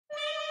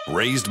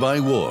Raised by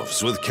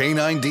wolves with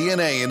canine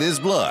DNA in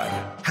his blood,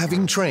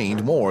 having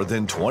trained more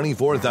than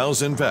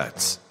 24,000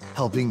 pets,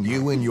 helping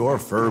you and your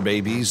fur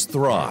babies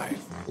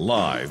thrive.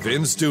 Live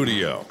in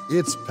studio,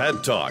 it's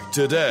Pet Talk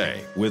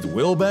Today with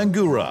Will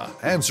Bangura,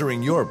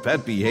 answering your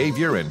pet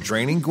behavior and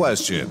training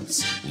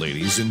questions.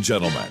 Ladies and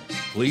gentlemen,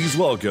 please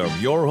welcome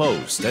your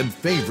host and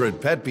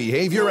favorite pet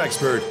behavior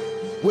expert,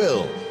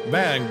 Will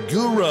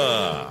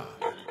Bangura.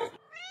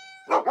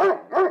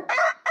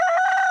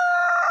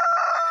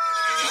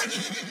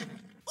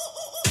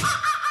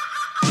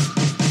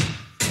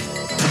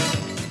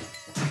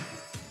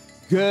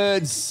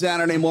 Good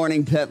Saturday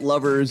morning, pet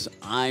lovers.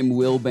 I'm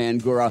Will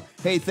Bangura.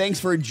 Hey, thanks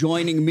for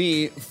joining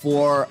me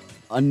for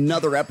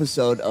another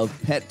episode of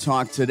Pet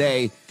Talk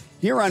Today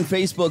here on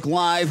Facebook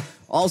Live.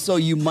 Also,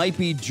 you might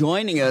be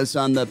joining us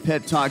on the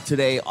Pet Talk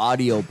Today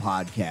audio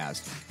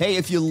podcast. Hey,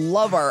 if you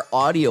love our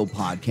audio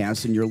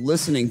podcast and you're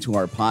listening to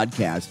our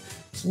podcast,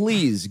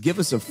 please give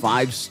us a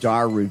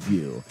 5-star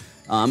review.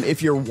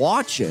 If you're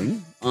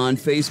watching on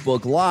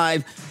Facebook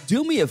Live,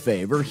 do me a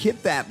favor,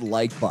 hit that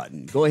like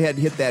button. Go ahead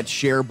and hit that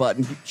share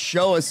button.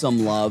 Show us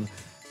some love.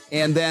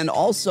 And then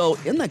also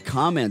in the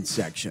comments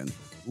section,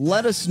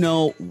 let us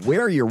know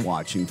where you're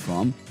watching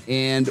from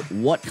and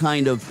what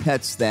kind of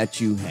pets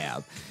that you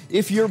have.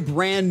 If you're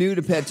brand new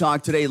to Pet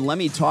Talk Today, let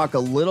me talk a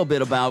little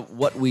bit about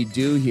what we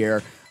do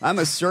here. I'm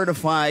a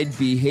certified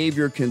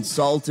behavior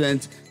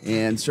consultant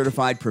and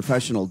certified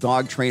professional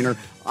dog trainer.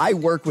 I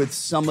work with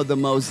some of the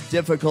most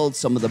difficult,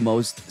 some of the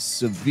most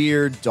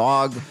severe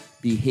dog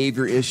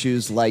behavior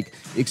issues like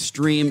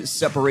extreme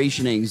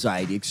separation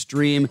anxiety,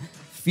 extreme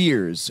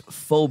fears,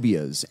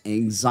 phobias,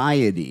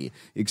 anxiety,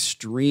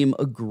 extreme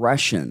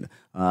aggression,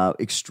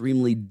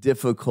 extremely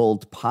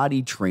difficult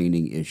potty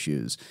training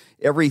issues,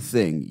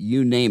 everything,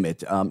 you name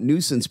it,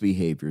 nuisance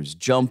behaviors,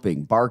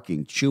 jumping,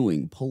 barking,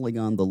 chewing, pulling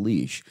on the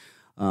leash.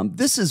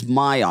 This is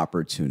my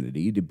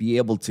opportunity to be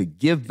able to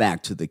give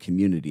back to the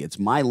community. It's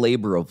my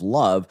labor of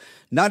love.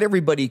 Not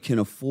everybody can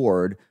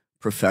afford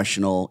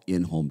professional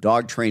in-home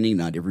dog training.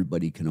 Not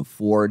everybody can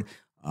afford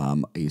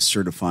a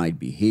certified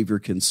behavior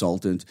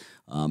consultant.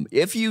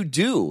 If you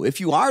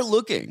are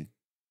looking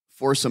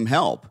for some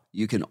help,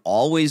 you can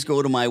always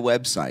go to my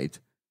website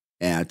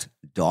at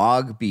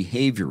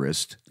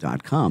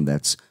dogbehaviorist.com.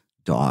 That's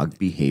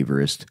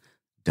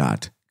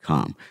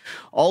dogbehaviorist.com.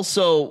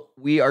 Also,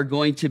 we are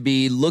going to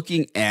be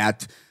looking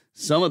at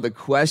some of the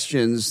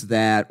questions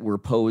that were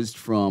posed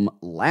from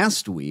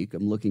last week.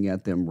 I'm looking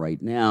at them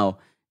right now,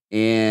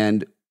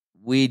 and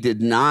we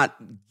did not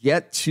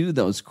get to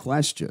those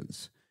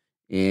questions.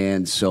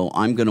 And so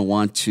I'm going to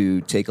want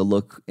to take a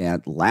look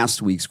at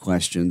last week's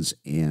questions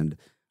and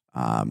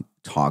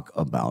talk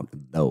about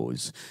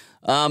those.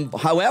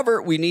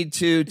 However, we need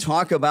to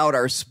talk about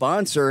our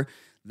sponsor.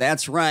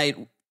 That's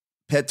right.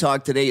 Pet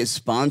Talk Today is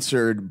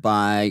sponsored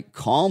by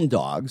Calm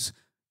Dogs.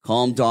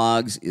 Calm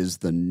Dogs is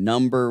the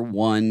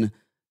 #1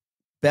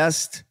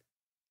 best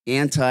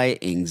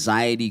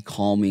anti-anxiety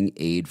calming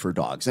aid for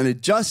dogs. And it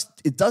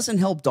doesn't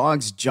help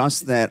dogs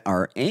just that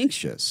are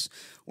anxious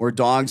or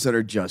dogs that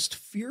are just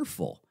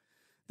fearful.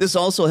 This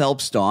also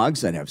helps dogs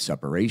that have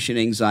separation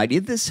anxiety.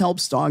 This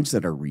helps dogs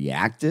that are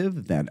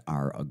reactive, that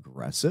are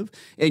aggressive.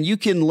 And you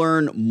can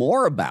learn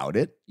more about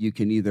it. You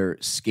can either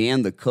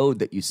scan the code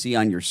that you see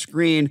on your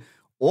screen,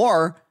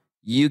 or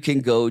you can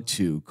go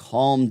to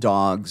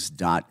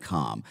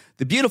calmdogs.com.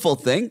 The beautiful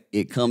thing,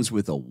 it comes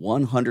with a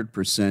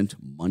 100%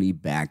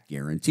 money-back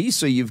guarantee,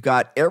 so you've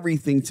got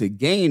everything to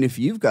gain if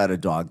you've got a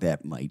dog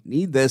that might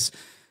need this,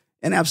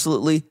 and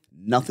absolutely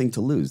nothing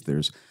to lose.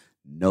 There's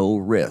no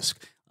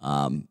risk.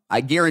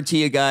 I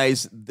guarantee you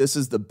guys, this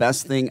is the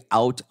best thing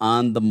out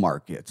on the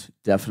market.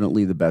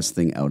 Definitely the best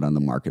thing out on the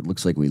market.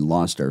 Looks like we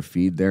lost our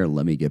feed there.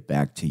 Let me get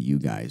back to you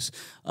guys.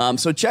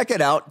 So check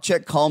it out.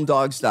 Check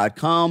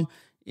calmdogs.com.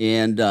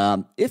 And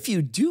if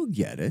you do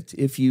get it,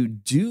 if you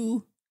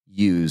do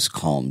use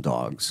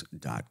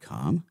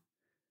calmdogs.com,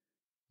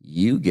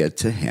 you get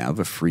to have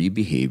a free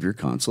behavior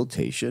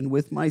consultation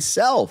with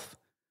myself.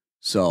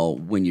 So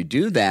when you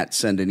do that,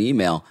 send an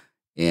email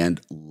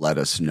and let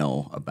us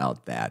know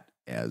about that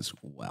as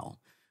well.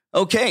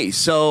 Okay,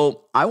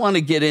 so I want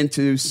to get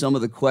into some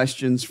of the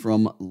questions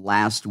from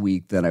last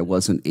week that I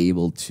wasn't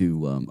able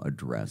to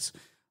address.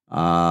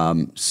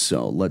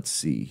 So let's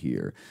see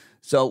here.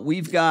 So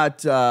we've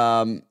got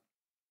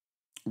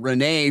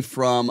Renee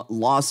from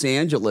Los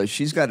Angeles.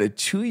 She's got a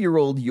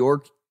 2-year-old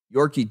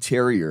Yorkie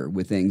Terrier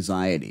with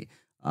anxiety.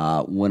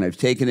 When I've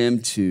taken him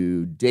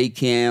to day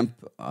camp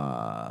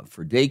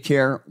for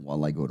daycare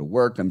while I go to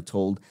work, I'm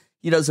told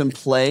he doesn't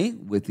play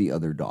with the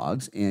other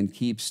dogs and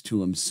keeps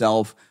to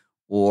himself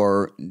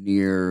or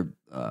near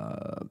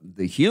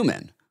the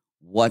human.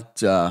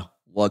 What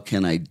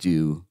can I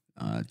do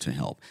to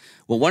help?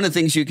 Well, one of the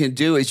things you can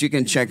do is you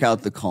can check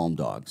out the Calm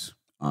Dogs.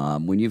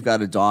 When you've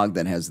got a dog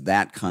that has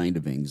that kind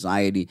of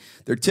anxiety,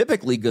 they're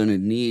typically going to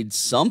need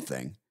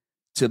something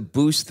to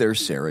boost their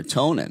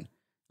serotonin.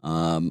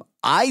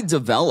 I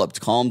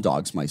developed Calm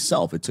Dogs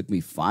myself. It took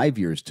me 5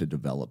 years to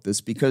develop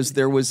this because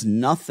there was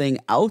nothing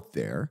out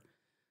there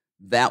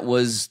that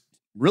was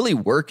really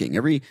working.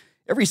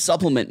 Every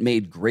supplement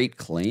made great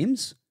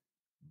claims,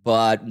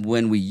 but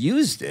when we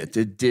used it,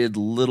 it did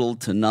little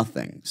to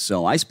nothing.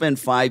 So I spent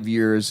 5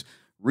 years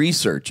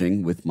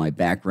researching with my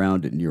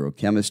background in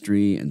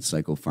neurochemistry and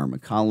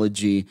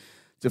psychopharmacology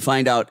to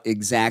find out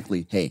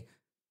exactly, hey,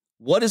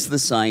 what does the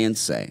science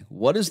say?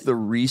 What does the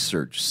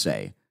research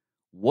say?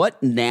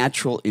 What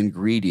natural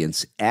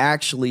ingredients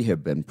actually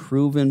have been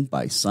proven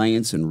by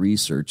science and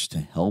research to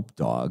help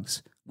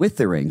dogs with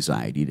their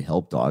anxiety, to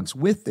help dogs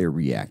with their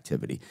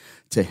reactivity,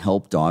 to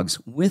help dogs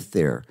with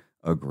their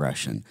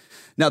aggression?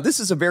 Now, this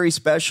is a very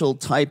special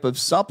type of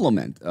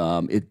supplement.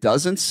 It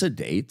doesn't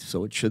sedate,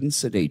 so it shouldn't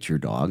sedate your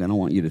dog. I don't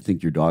want you to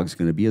think your dog's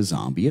going to be a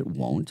zombie. It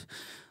won't.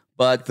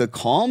 But the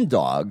Calm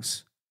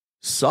Dogs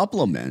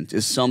supplement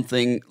is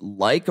something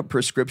like a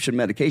prescription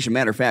medication.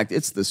 Matter of fact,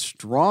 it's the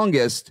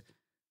strongest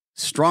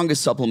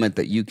supplement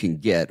that you can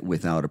get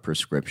without a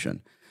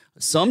prescription.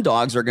 Some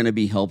dogs are going to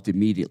be helped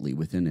immediately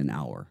within an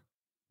hour.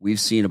 We've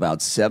seen about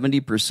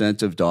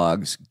 70% of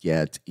dogs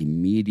get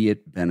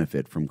immediate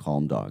benefit from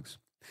Calm Dogs.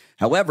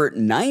 However,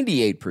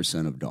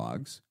 98% of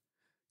dogs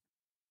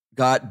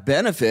got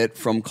benefit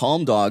from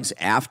Calm Dogs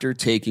after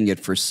taking it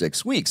for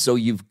 6 weeks. So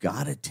you've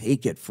got to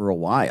take it for a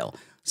while.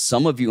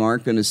 Some of you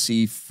aren't going to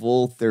see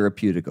full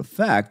therapeutic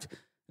effect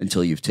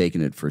until you've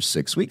taken it for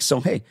 6 weeks.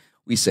 So, hey,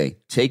 we say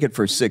take it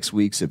for 6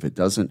 weeks. If it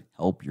doesn't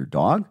help your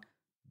dog,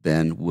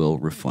 then we'll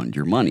refund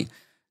your money.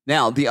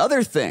 Now, the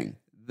other thing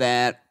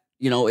that,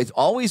 it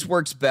always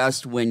works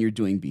best when you're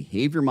doing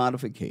behavior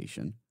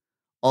modification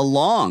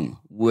along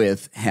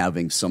with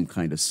having some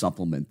kind of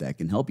supplement that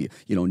can help you.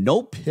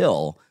 No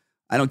pill,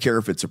 I don't care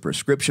if it's a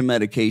prescription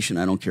medication,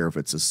 I don't care if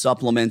it's a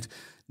supplement,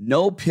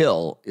 no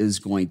pill is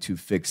going to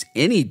fix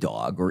any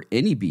dog or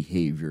any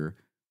behavior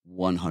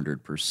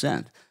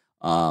 100%.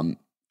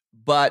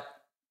 But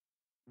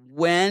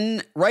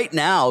right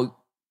now,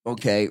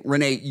 okay,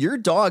 Renee, your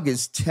dog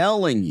is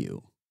telling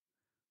you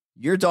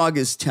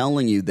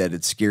that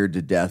it's scared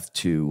to death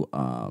to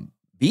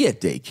be at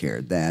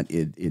daycare, that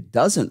it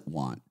doesn't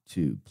want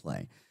to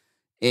play.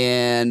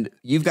 And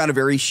you've got a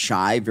very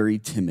shy, very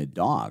timid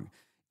dog.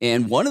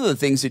 And one of the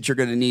things that you're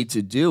going to need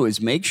to do is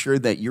make sure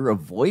that you're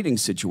avoiding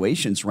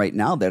situations right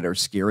now that are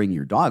scaring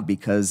your dog,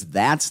 because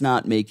that's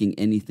not making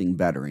anything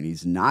better, and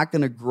he's not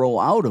going to grow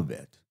out of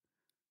it.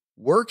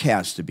 Work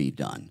has to be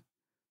done.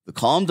 The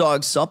Calm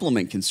Dog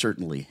supplement can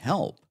certainly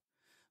help.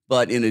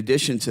 But in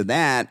addition to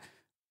that,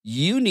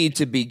 you need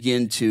to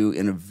begin to,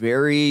 in a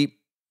very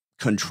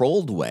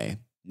controlled way,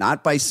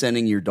 not by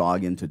sending your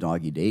dog into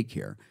doggy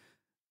daycare,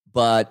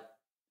 but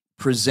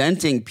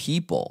presenting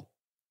people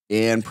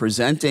and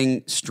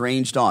presenting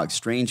strange dogs,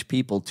 strange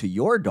people to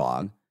your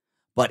dog,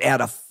 but at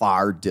a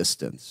far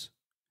distance,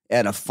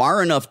 at a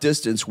far enough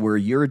distance where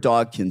your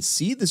dog can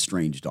see the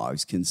strange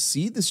dogs, can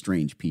see the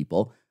strange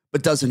people,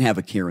 but doesn't have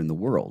a care in the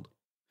world.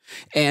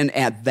 And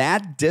at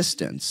that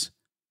distance,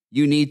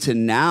 you need to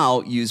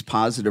now use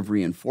positive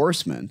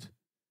reinforcement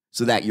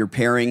so that you're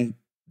pairing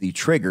the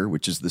trigger,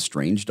 which is the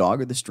strange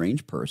dog or the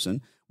strange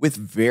person, with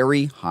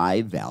very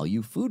high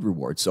value food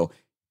rewards. So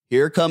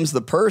here comes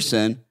the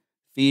person,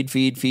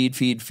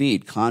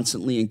 feed,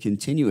 constantly and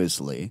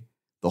continuously,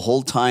 the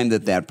whole time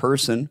that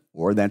person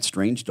or that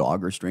strange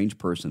dog or strange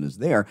person is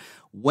there.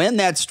 When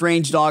that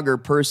strange dog or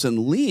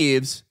person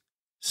leaves,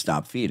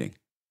 stop feeding.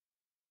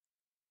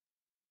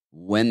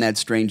 When that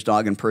strange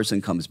dog and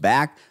person comes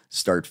back,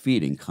 start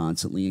feeding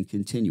constantly and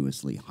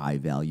continuously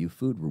high-value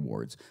food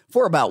rewards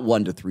for about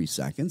 1 to 3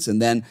 seconds.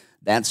 And then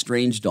that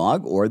strange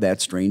dog or that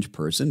strange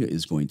person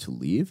is going to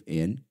leave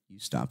and you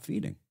stop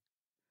feeding.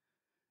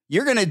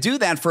 You're going to do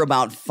that for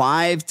about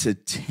 5 to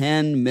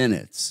 10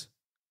 minutes.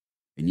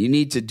 And you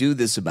need to do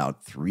this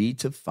about 3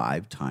 to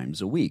 5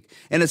 times a week.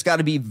 And it's got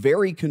to be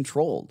very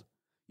controlled.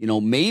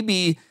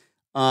 Maybe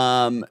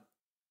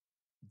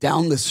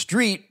down the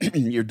street,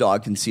 your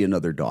dog can see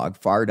another dog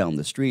far down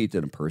the street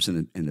and a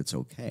person, and it's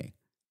okay.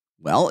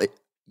 Well,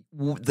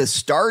 the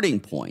starting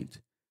point,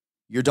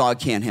 your dog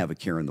can't have a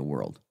care in the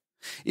world.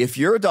 If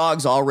your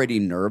dog's already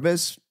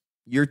nervous,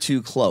 you're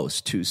too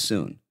close too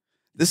soon.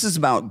 This is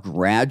about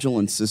gradual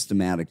and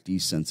systematic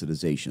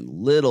desensitization,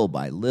 little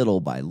by little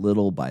by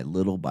little by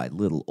little by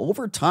little.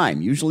 Over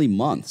time, usually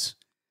months,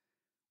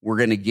 we're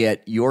going to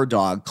get your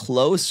dog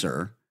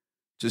closer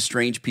to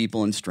strange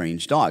people and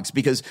strange dogs,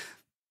 because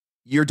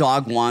your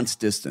dog wants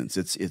distance.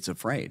 It's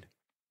afraid.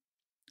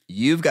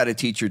 You've got to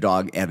teach your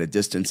dog at a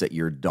distance that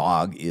your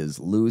dog is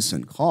loose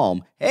and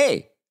calm.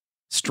 Hey,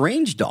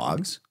 strange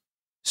dogs,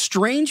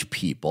 strange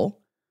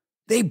people,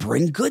 they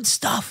bring good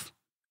stuff.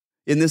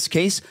 In this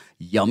case,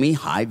 yummy,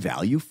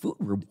 high-value food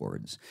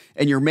rewards.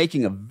 And you're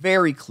making a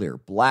very clear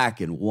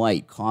black and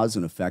white cause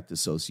and effect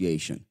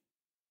association.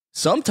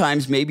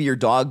 Sometimes maybe your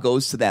dog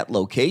goes to that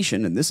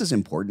location, and this is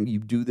important. You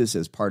do this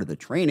as part of the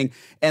training,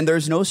 and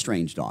there's no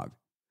strange dog.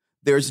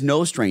 There's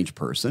no strange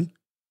person,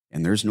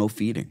 and there's no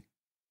feeding.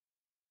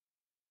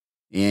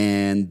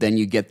 And then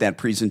you get that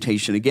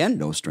presentation again,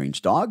 no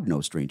strange dog,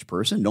 no strange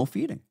person, no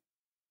feeding.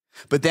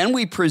 But then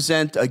we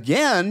present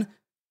again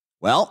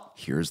Well,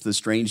 here's the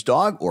strange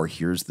dog or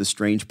here's the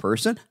strange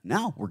person.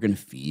 Now we're going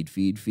to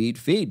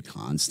feed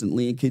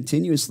constantly and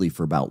continuously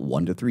for about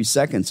 1 to 3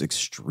 seconds,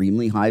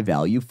 extremely high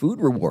value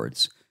food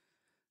rewards.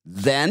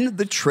 Then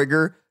the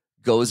trigger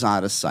goes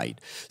out of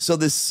sight. So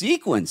the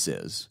sequence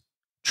is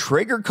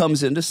trigger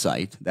comes into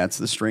sight. That's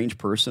the strange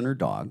person or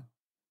dog.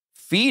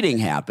 Feeding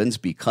happens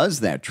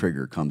because that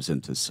trigger comes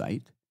into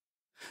sight.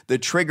 The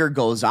trigger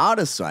goes out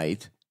of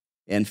sight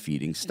and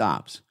feeding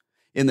stops.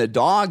 In the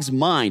dog's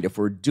mind, if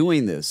we're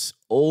doing this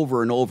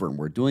over and over and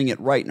we're doing it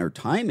right and our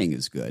timing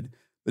is good,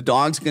 the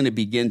dog's going to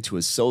begin to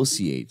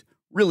associate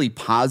really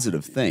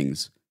positive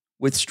things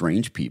with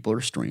strange people or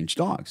strange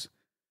dogs.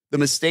 The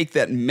mistake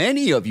that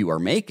many of you are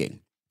making,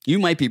 you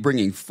might be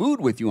bringing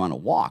food with you on a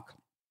walk.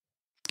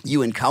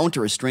 You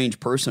encounter a strange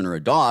person or a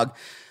dog,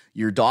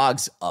 your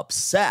dog's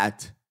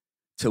upset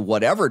to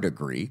whatever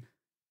degree,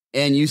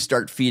 and you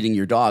start feeding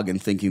your dog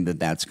and thinking that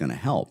that's going to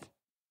help.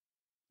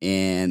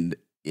 And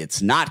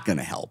it's not going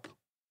to help.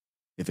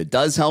 If it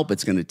does help,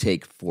 it's going to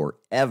take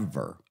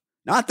forever.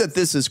 Not that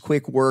this is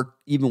quick work,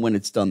 even when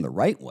it's done the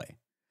right way.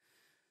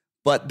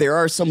 But there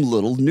are some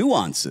little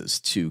nuances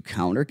to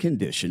counter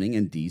conditioning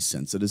and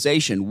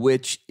desensitization,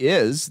 which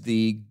is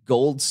the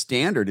gold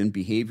standard in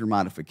behavior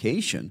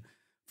modification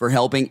for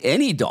helping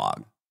any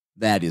dog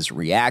that is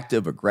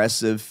reactive,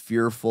 aggressive,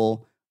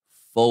 fearful,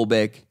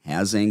 phobic,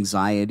 has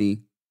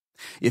anxiety.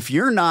 If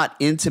you're not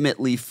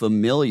intimately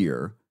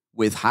familiar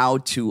with how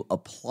to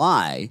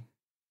apply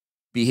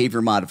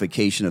behavior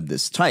modification of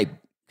this type,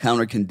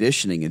 counter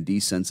conditioning and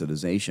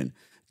desensitization,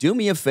 do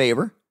me a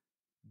favor,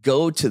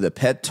 go to the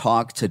Pet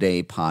Talk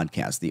Today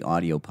podcast, the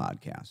audio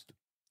podcast.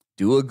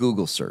 Do a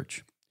Google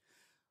search.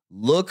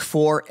 Look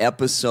for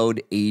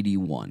episode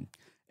 81.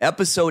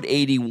 Episode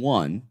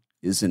 81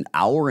 is an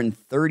hour and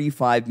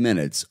 35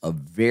 minutes of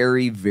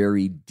very,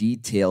 very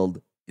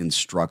detailed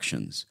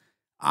instructions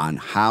on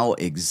how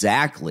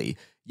exactly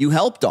you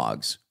help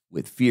dogs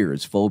with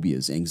fears,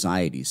 phobias,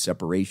 anxieties,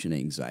 separation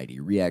anxiety,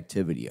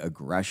 reactivity,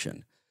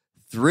 aggression,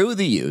 through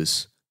the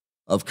use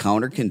of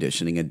counter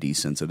conditioning and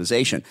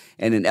desensitization.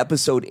 And in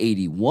episode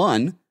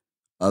 81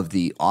 of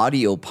the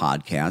audio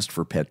podcast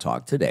for Pet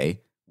Talk Today,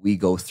 we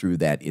go through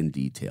that in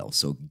detail.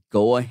 So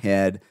go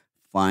ahead,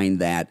 find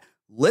that,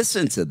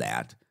 listen to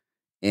that,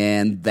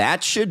 and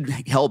that should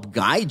help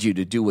guide you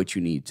to do what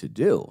you need to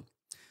do.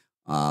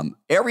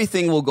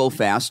 Everything will go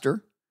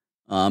faster.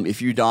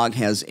 If your dog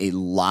has a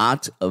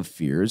lot of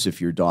fears, if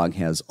your dog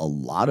has a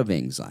lot of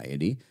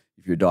anxiety,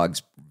 if your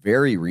dog's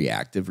very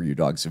reactive or your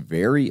dog's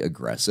very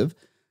aggressive,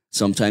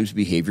 sometimes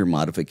behavior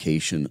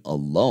modification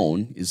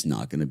alone is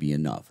not going to be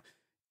enough.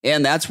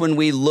 And that's when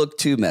we look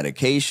to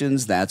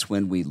medications. That's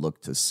when we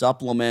look to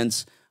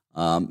supplements.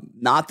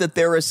 Not that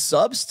they're a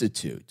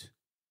substitute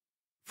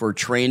for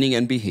training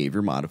and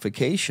behavior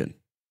modification.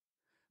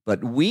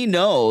 But we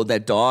know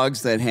that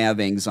dogs that have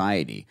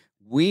anxiety,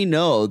 we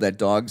know that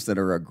dogs that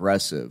are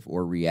aggressive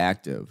or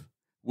reactive,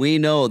 we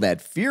know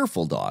that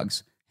fearful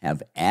dogs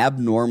have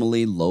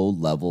abnormally low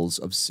levels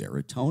of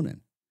serotonin.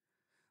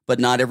 But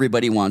not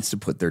everybody wants to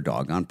put their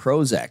dog on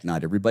Prozac.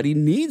 Not everybody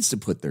needs to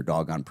put their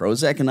dog on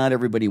Prozac, and not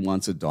everybody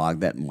wants a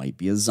dog that might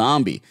be a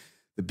zombie.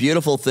 The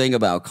beautiful thing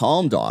about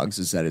Calm Dogs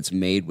is that it's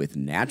made with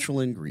natural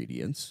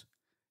ingredients.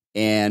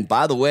 And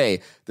by the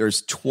way,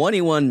 there's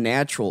 21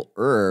 natural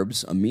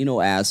herbs,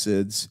 amino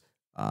acids,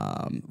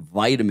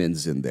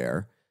 vitamins in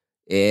there.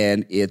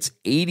 And it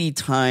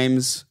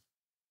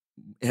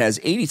has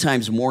 80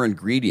 times more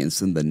ingredients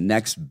than the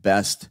next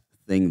best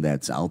thing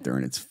that's out there.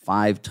 And it's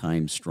 5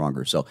 times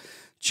stronger. So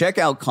check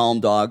out Calm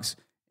Dogs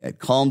at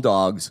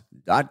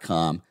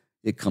calmdogs.com.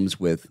 It comes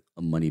with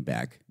a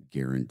money-back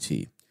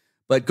guarantee.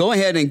 But go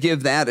ahead and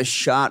give that a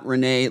shot,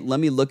 Renee. Let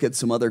me look at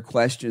some other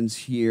questions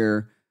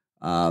here.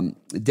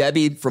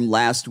 Debbie from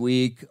last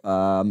week,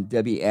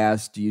 Debbie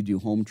asked, do you do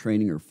home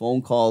training or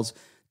phone calls?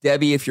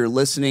 Debbie, if you're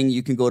listening,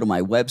 you can go to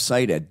my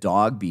website at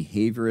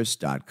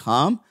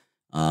dogbehaviorist.com.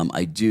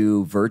 I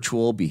do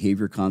virtual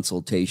behavior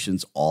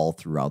consultations all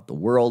throughout the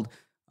world.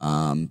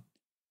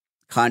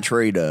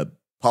 Contrary to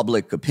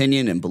public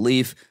opinion and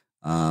belief,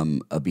 a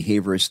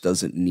behaviorist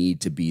doesn't need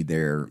to be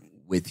there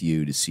with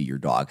you to see your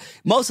dog.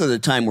 Most of the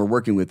time, we're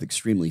working with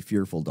extremely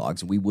fearful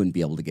dogs, and we wouldn't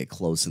be able to get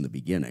close in the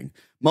beginning.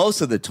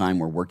 Most of the time,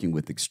 we're working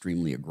with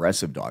extremely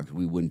aggressive dogs.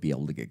 We wouldn't be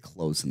able to get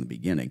close in the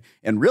beginning.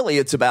 And really,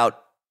 it's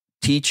about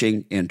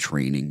teaching and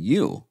training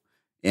you.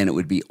 And it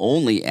would be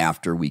only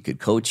after we could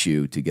coach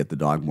you to get the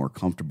dog more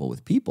comfortable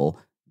with people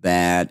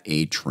that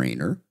a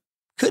trainer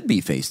could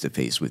be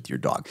face-to-face with your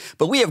dog.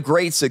 But we have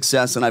great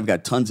success, and I've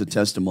got tons of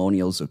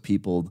testimonials of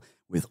people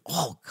with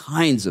all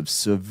kinds of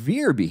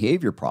severe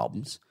behavior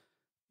problems.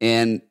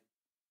 And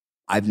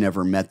I've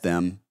never met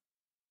them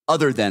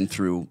other than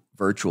through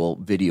virtual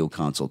video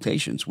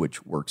consultations,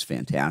 which works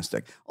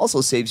fantastic.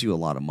 Also saves you a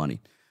lot of money.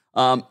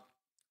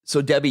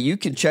 So, Debbie, you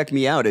can check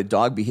me out at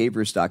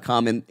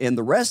dogbehaviorist.com. And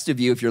the rest of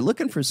you, if you're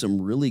looking for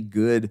some really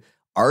good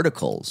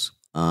articles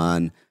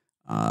on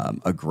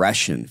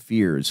aggression,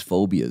 fears,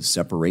 phobias,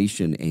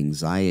 separation,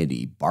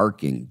 anxiety,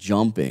 barking,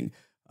 jumping,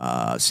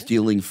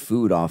 stealing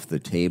food off the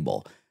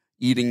table,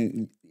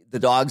 eating the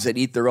dogs that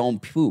eat their own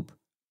poop.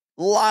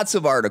 Lots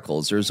of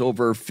articles. There's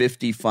over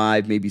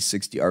 55, maybe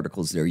 60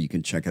 articles there. You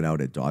can check it out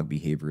at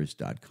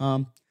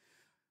dogbehaviorist.com.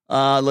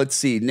 Let's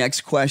see.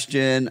 Next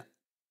question.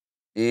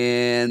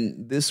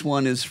 And this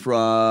one is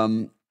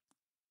from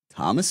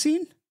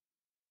Thomasine. It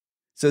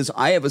says,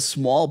 I have a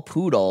small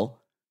poodle.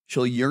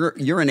 She'll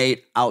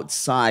urinate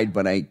outside,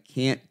 but I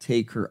can't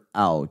take her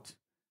out.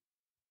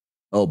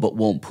 Oh, but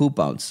won't poop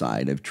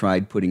outside. I've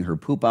tried putting her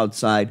poop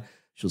outside.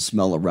 She'll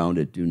smell around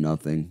it, do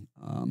nothing.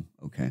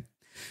 Okay.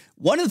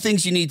 One of the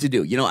things you need to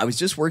do, I was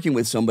just working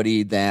with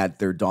somebody that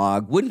their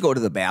dog wouldn't go to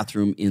the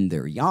bathroom in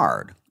their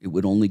yard. It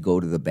would only go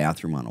to the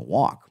bathroom on a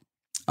walk.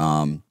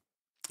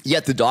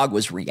 Yet the dog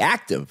was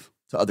reactive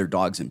to other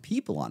dogs and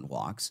people on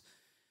walks.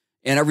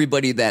 And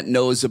everybody that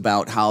knows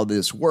about how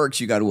this works,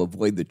 you got to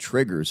avoid the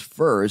triggers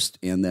first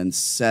and then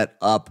set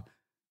up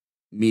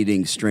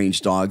meeting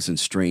strange dogs and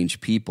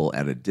strange people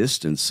at a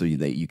distance so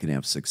that you can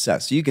have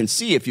success. So you can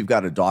see if you've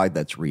got a dog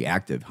that's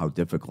reactive, how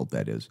difficult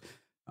that is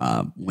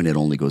when it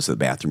only goes to the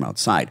bathroom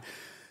outside.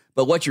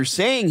 But what you're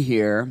saying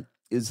here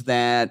is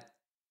that,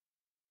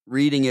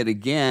 reading it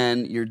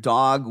again, your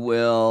dog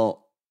will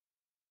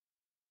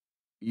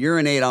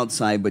urinate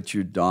outside, but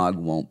your dog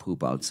won't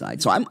poop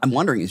outside. So I'm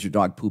wondering, is your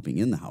dog pooping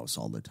in the house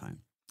all the time?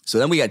 So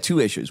then we got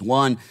two issues.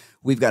 One,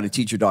 we've got to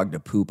teach your dog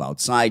to poop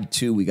outside.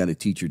 Two, we got to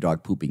teach your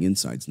dog pooping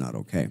inside is not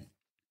okay.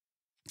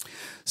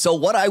 So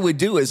what I would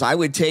do is I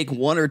would take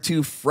one or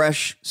two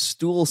fresh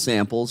stool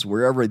samples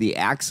wherever the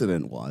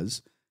accident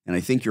was, and I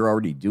think you're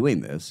already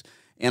doing this,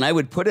 and I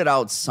would put it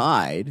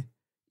outside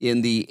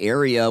in the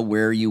area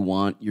where you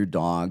want your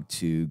dog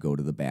to go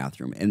to the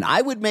bathroom. And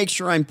I would make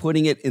sure I'm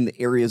putting it in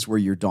the areas where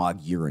your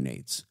dog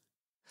urinates.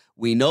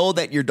 We know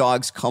that your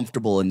dog's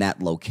comfortable in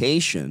that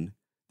location.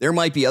 There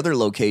might be other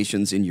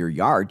locations in your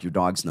yard your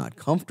dog's not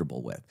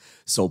comfortable with.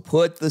 So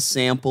put the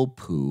sample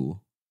poo,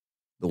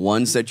 the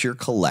ones that you're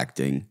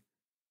collecting,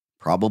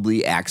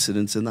 probably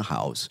accidents in the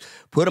house,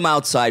 put them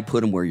outside,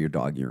 put them where your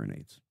dog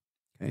urinates.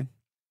 Okay?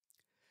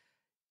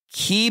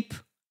 Keep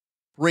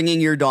bringing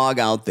your dog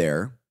out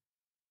there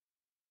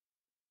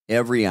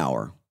every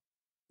hour,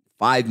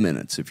 5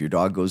 minutes. If your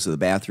dog goes to the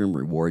bathroom,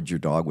 reward your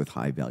dog with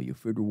high-value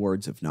food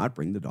rewards. If not,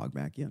 bring the dog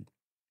back in.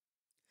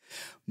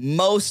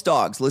 Most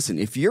dogs, listen,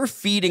 if you're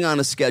feeding on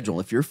a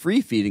schedule, if you're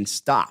free feeding,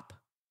 stop.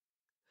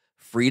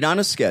 Feed on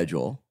a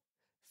schedule,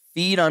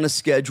 feed on a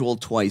schedule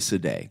twice a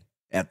day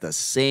at the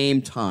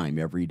same time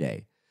every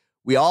day.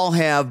 We all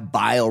have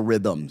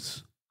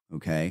biorhythms,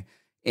 okay?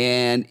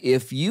 And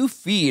if you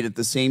feed at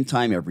the same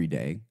time every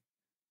day,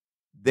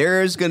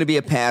 there's going to be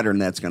a pattern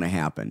that's going to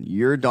happen.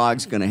 Your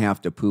dog's going to have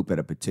to poop at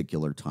a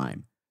particular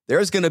time.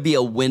 There's going to be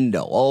a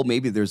window. Oh,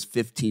 maybe there's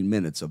 15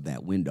 minutes of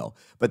that window.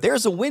 But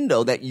there's a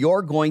window that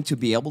you're going to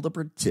be able to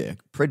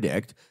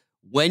predict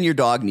when your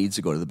dog needs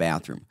to go to the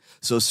bathroom.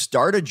 So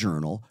start a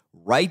journal.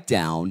 Write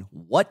down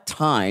what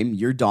time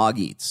your dog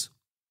eats.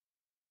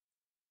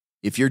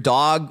 If your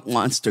dog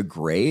wants to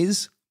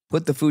graze,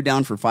 put the food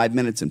down for 5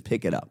 minutes and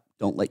pick it up.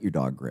 Don't let your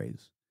dog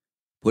graze.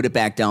 Put it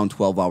back down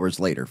 12 hours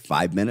later.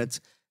 5 minutes,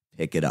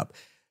 pick it up.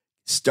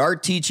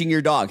 Start teaching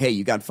your dog, hey,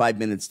 you got 5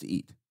 minutes to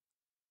eat.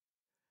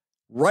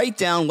 Write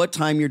down what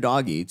time your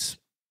dog eats.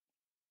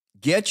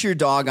 Get your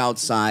dog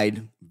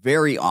outside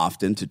very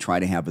often to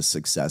try to have a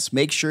success.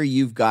 Make sure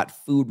you've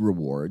got food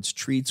rewards,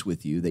 treats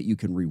with you that you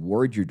can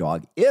reward your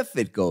dog if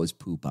it goes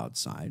poop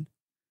outside.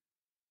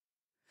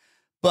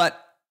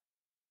 But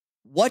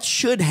what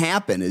should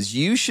happen is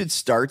you should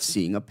start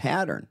seeing a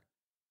pattern.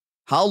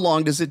 How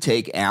long does it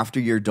take after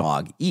your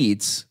dog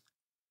eats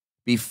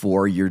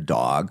before your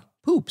dog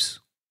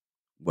poops?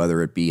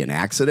 Whether it be an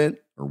accident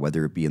or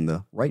whether it be in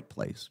the right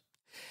place.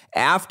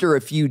 After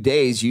a few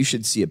days, you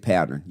should see a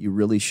pattern. You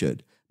really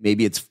should.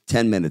 Maybe it's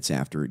 10 minutes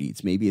after it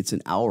eats. Maybe it's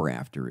an hour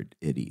after it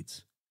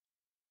eats.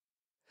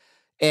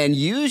 And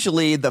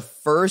usually the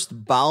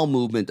first bowel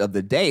movement of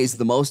the day is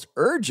the most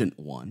urgent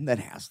one that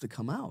has to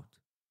come out.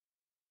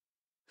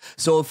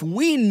 So if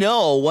we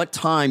know what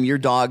time your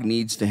dog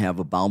needs to have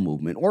a bowel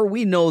movement, or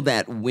we know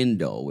that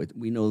window,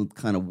 we know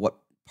kind of what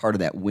part of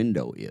that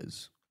window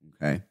is,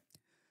 okay,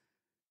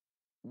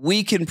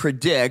 we can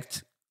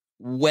predict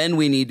when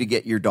we need to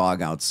get your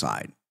dog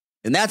outside.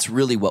 And that's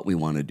really what we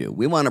want to do.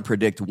 We want to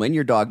predict when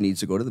your dog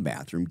needs to go to the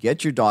bathroom,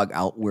 get your dog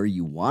out where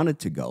you want it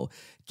to go,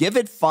 give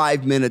it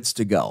 5 minutes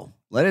to go.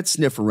 Let it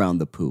sniff around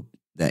the poop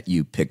that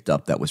you picked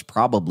up that was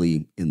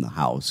probably in the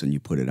house and you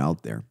put it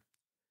out there.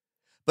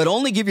 But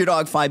only give your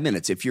dog 5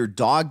 minutes. If your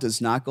dog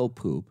does not go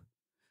poop,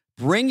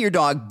 bring your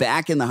dog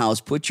back in the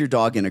house, put your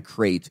dog in a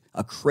crate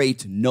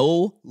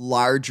no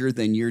larger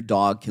than your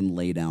dog can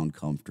lay down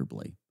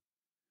comfortably.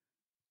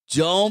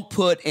 Don't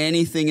put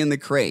anything in the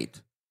crate.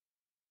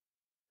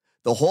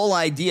 The whole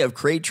idea of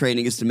crate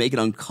training is to make it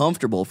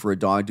uncomfortable for a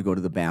dog to go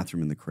to the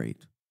bathroom in the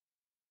crate.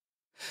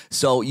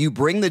 So you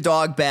bring the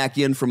dog back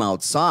in from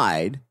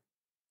outside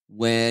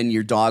when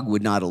your dog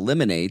would not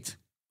eliminate.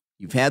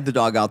 You've had the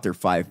dog out there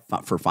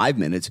for 5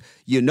 minutes.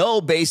 You know,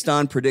 based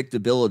on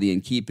predictability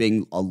and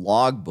keeping a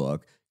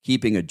logbook,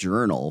 keeping a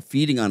journal,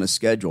 feeding on a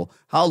schedule,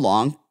 how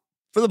long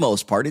for the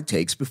most part, it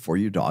takes before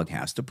your dog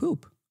has to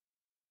poop.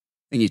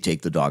 And you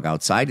take the dog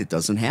outside, it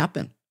doesn't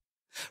happen.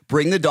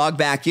 Bring the dog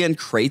back in,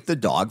 crate the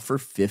dog for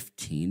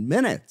 15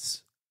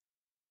 minutes.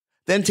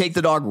 Then take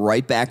the dog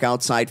right back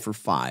outside for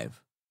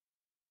 5.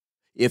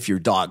 If your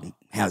dog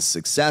has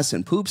success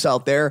and poops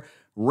out there,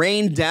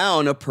 rain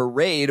down a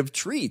parade of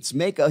treats.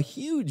 Make a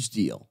huge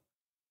deal.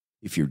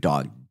 If your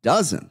dog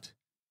doesn't,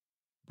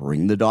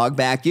 bring the dog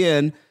back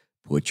in,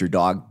 put your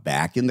dog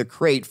back in the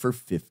crate for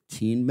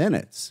 15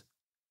 minutes.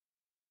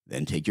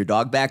 Then take your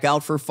dog back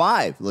out for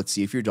 5. Let's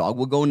see if your dog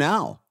will go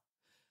now.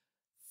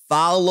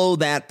 Follow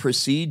that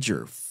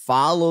procedure.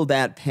 Follow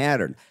that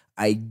pattern.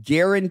 I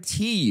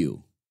guarantee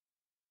you,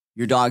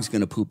 your dog's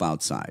going to poop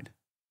outside.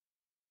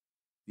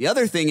 The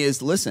other thing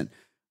is, listen,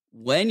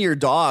 when your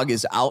dog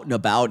is out and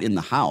about in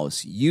the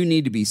house, you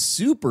need to be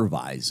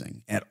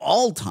supervising at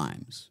all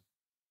times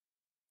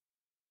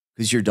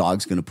because your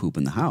dog's going to poop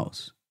in the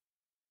house.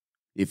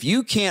 If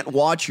you can't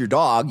watch your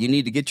dog, you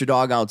need to get your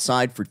dog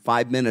outside for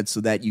 5 minutes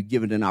so that you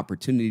give it an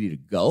opportunity to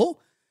go.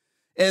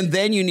 And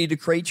then you need to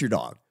crate your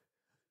dog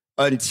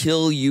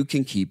until you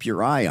can keep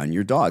your eye on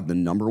your dog. The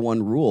number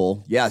one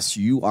rule, yes,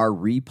 you are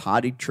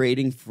repotty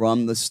trading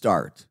from the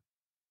start.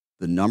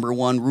 The number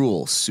one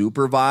rule,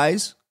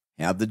 supervise,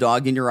 have the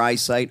dog in your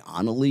eyesight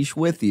on a leash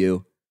with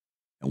you.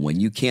 And when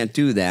you can't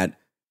do that,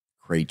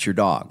 crate your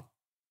dog.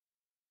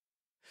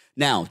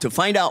 Now, to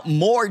find out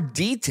more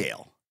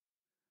detail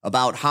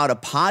about how to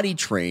potty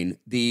train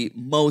the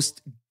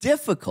most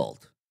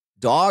difficult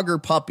dog or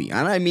puppy,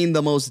 and I mean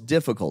the most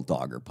difficult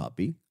dog or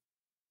puppy,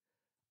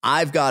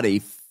 I've got a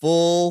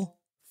full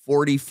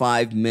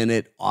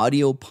 45-minute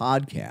audio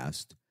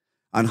podcast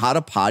on how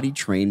to potty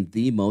train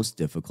the most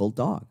difficult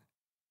dog.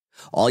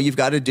 All you've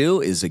got to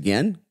do is,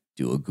 again,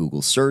 do a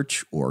Google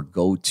search or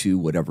go to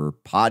whatever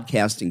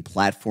podcasting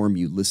platform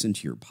you listen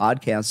to your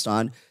podcast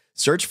on.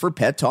 Search for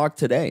Pet Talk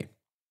Today.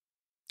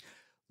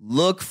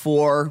 Look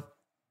for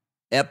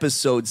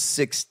episode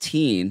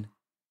 16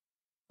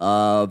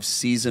 of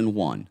season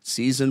 1.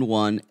 Season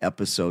 1,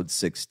 episode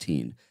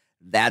 16.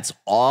 That's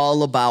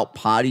all about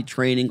potty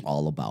training,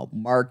 all about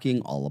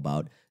marking, all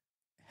about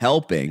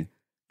helping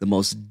the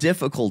most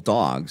difficult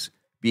dogs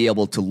be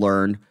able to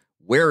learn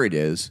where it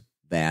is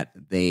that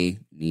they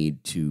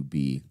need to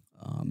be,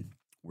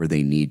 where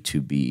they need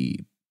to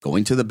be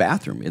going to the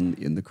bathroom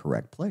in the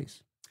correct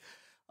place.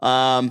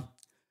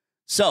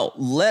 So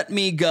let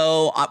me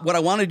go. What I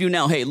want to do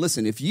now, hey,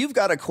 listen, if you've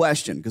got a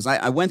question, because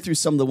I went through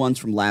some of the ones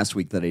from last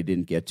week that I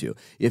didn't get to.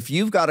 If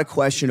you've got a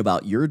question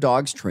about your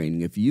dog's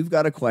training, if you've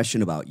got a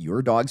question about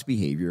your dog's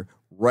behavior,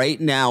 right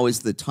now is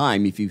the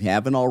time, if you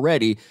haven't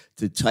already,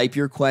 to type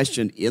your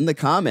question in the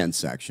comments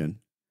section.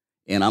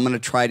 And I'm going to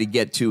try to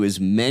get to as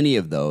many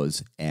of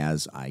those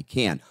as I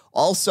can.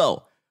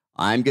 Also,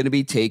 I'm going to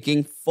be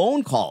taking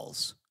phone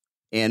calls,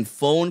 and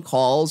phone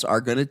calls are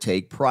going to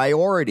take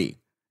priority.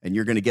 And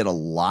you're going to get a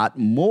lot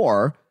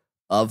more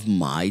of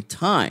my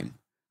time.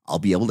 I'll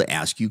be able to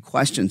ask you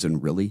questions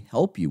and really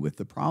help you with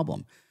the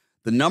problem.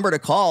 The number to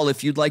call,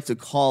 if you'd like to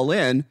call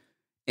in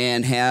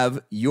and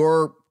have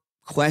your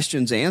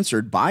questions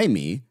answered by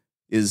me,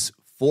 is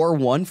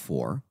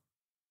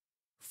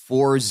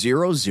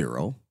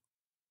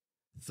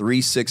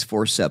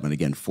 414-400-3647.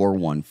 Again,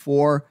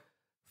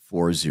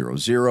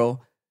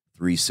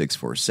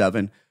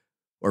 414-400-3647.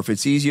 Or if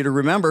it's easier to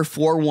remember,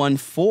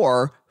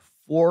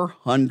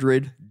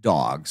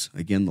 414-400-DOGS.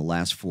 Again, the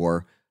last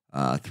 4,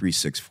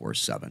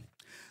 3647.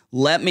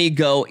 Let me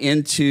go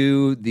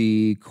into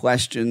the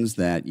questions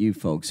that you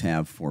folks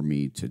have for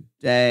me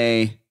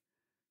today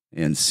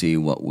and see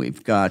what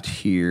we've got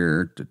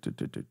here.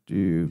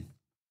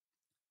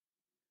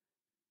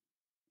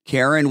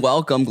 Karen,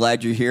 welcome.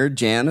 Glad you're here.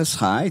 Janice,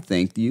 hi.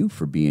 Thank you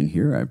for being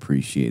here. I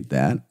appreciate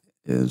that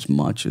as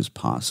much as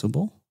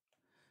possible.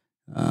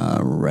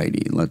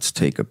 Righty, let's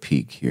take a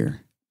peek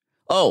here.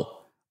 Oh,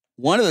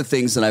 one of the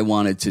things that I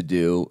wanted to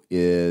do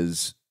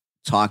is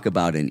talk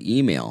about an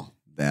email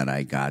that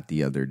I got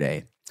the other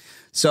day.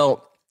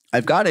 So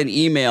I've got an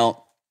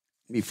email.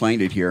 Let me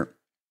find it here.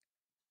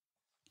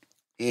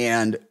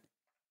 And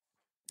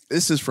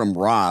this is from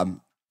Rob,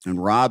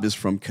 and Rob is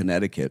from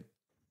Connecticut.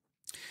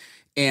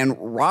 And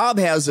Rob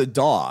has a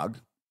dog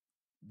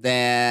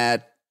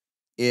that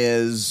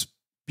is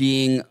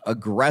being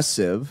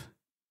aggressive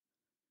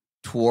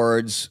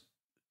towards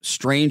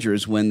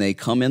strangers when they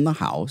come in the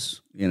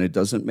house. And it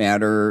doesn't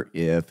matter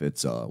if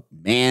it's a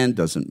man,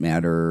 doesn't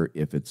matter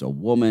if it's a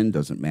woman,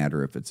 doesn't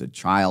matter if it's a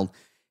child.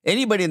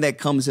 Anybody that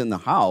comes in the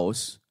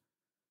house,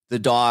 the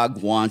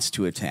dog wants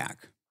to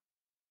attack.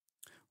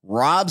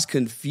 Rob's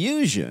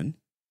confusion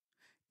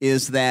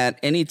is that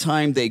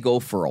anytime they go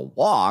for a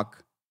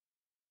walk,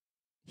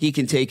 he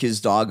can take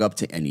his dog up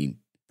to any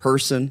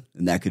person,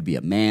 and that could be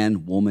a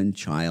man, woman,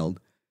 child,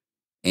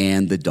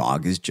 and the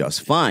dog is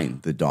just fine.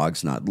 The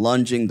dog's not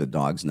lunging. The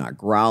dog's not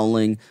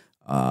growling.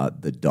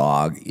 The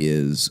dog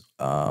is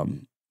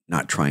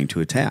not trying to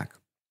attack.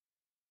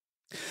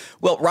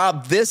 Well,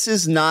 Rob, this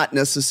is not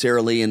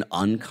necessarily an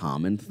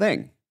uncommon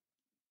thing.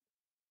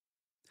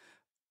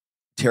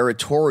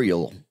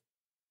 Territorial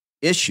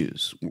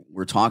issues.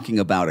 We're talking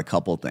about a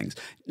couple of things.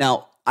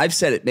 Now, I've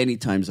said it many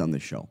times on the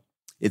show.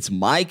 It's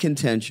my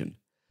contention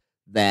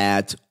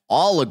that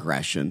all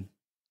aggression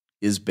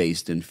is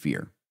based in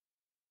fear,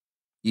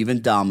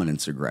 even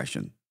dominance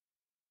aggression.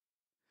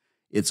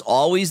 It's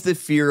always the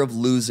fear of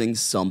losing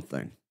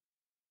something,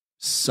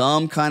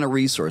 some kind of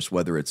resource,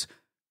 whether it's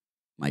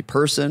my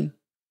person,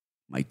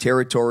 my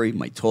territory,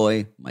 my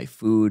toy, my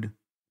food,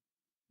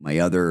 my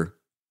other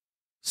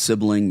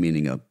sibling,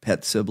 meaning a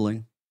pet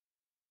sibling.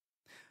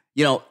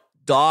 You know,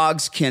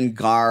 dogs can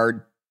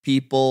guard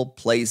people,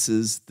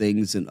 places,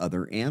 things, and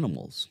other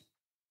animals.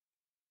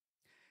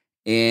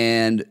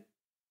 And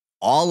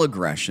all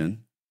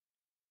aggression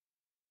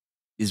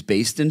is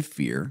based in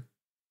fear.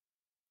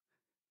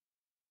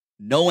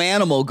 No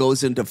animal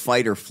goes into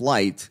fight or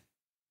flight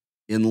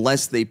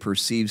unless they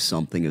perceive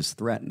something as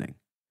threatening.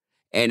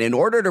 And in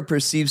order to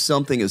perceive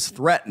something as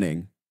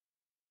threatening,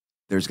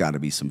 there's got to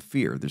be some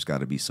fear. There's got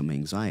to be some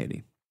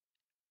anxiety.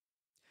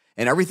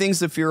 And everything's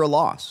the fear of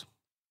loss.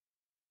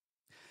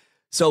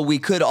 So we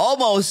could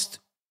almost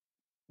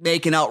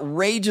make an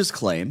outrageous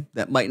claim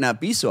that might not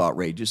be so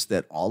outrageous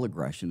that all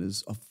aggression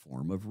is a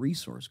form of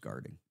resource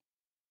guarding.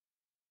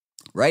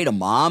 Right? A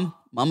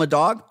mama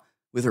dog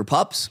with her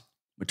pups,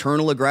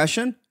 maternal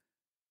aggression,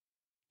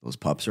 those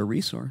pups are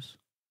resource.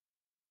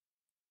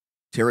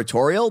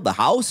 Territorial, the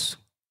house,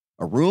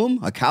 a room,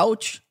 a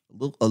couch,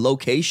 a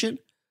location,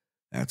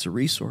 that's a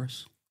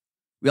resource.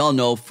 We all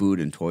know food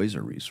and toys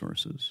are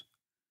resources.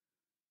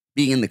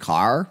 Being in the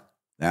car,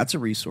 that's a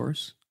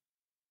resource.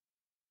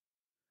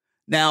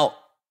 Now,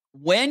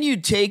 when you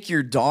take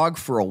your dog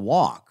for a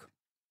walk,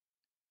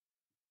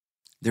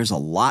 there's a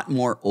lot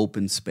more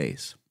open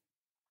space.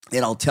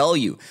 And I'll tell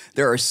you,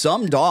 there are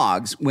some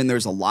dogs, when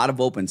there's a lot of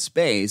open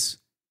space,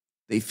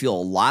 they feel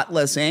a lot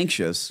less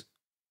anxious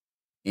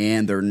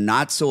and they're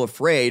not so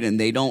afraid and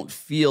they don't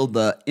feel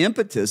the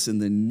impetus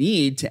and the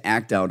need to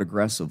act out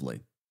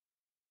aggressively.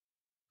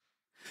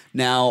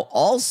 Now,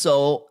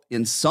 also,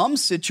 in some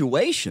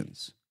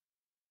situations,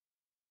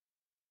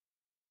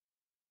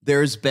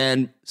 there's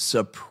been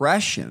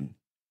suppression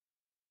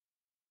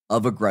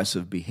of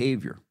aggressive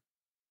behavior.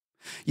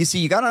 You see,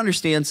 you got to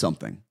understand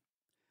something.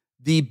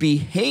 The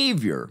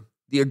behavior,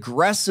 the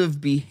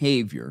aggressive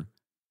behavior,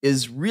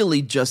 is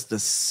really just a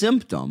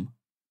symptom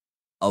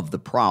of the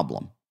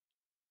problem.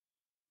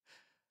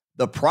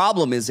 The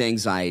problem is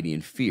anxiety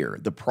and fear.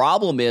 The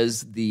problem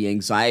is the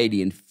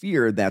anxiety and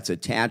fear that's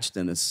attached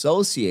and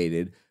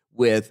associated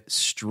with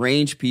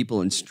strange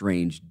people and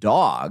strange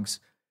dogs.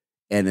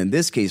 And in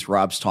this case,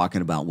 Rob's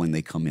talking about when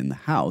they come in the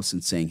house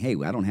and saying, hey,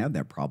 I don't have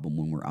that problem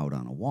when we're out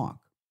on a walk.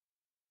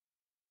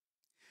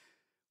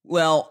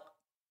 Well,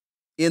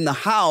 in the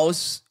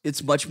house,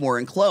 it's much more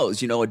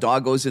enclosed. You know, a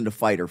dog goes into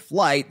fight or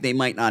flight, they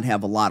might not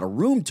have a lot of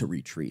room to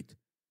retreat.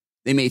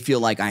 They may feel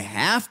like I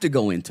have to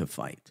go into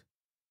fight.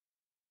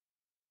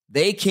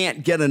 They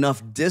can't get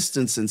enough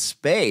distance and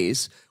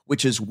space,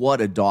 which is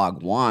what a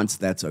dog wants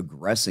that's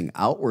aggressing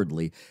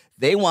outwardly.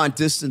 They want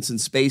distance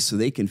and space so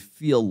they can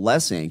feel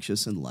less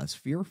anxious and less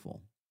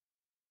fearful.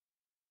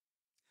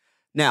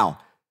 Now,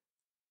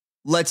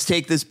 let's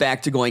take this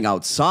back to going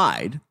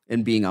outside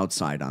and being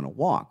outside on a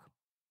walk.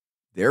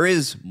 There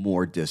is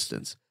more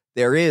distance.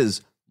 There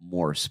is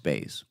more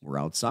space. We're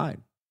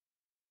outside.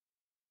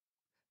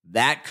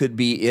 That could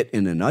be it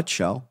in a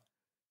nutshell.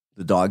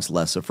 The dog's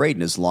less afraid.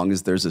 And as long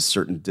as there's a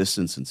certain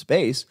distance and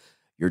space,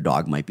 your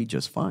dog might be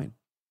just fine.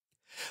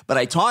 But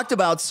I talked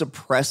about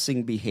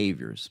suppressing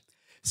behaviors.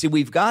 See,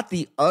 we've got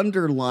the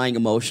underlying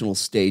emotional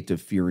state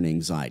of fear and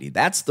anxiety.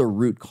 That's the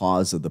root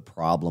cause of the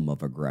problem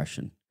of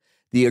aggression.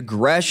 The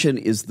aggression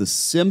is the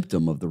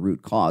symptom of the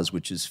root cause,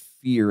 which is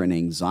fear and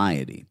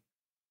anxiety.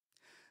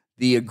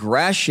 The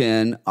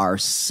aggression are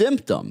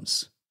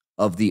symptoms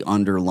of the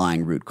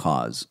underlying root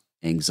cause,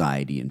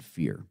 anxiety and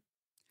fear.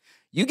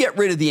 You get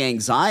rid of the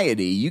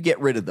anxiety, you get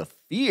rid of the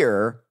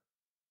fear,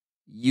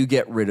 you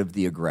get rid of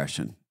the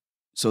aggression.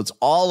 So it's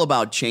all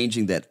about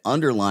changing that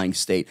underlying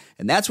state.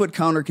 And that's what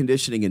counter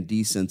conditioning and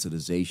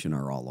desensitization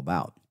are all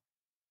about.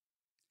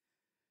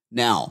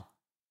 Now,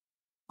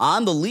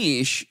 on the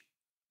leash,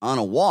 on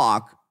a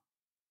walk,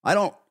 I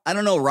don't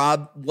know,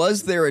 Rob,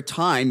 was there a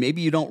time,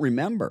 maybe you don't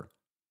remember,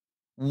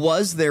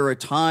 was there a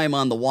time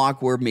on the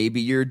walk where maybe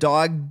your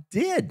dog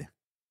did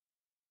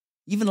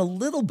even a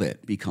little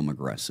bit become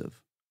aggressive?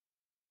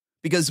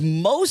 Because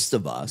most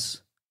of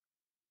us,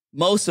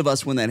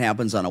 when that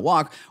happens on a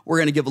walk, we're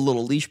going to give a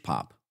little leash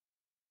pop.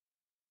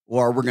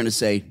 Or we're going to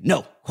say,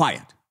 no,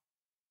 quiet.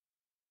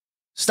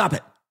 Stop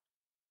it.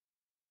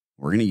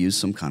 We're going to use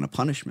some kind of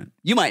punishment.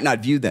 You might not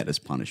view that as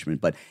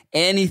punishment, but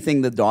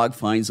anything the dog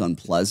finds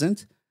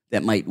unpleasant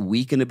that might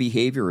weaken a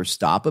behavior or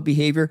stop a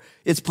behavior,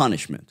 it's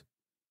punishment.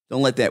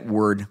 Don't let that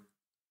word,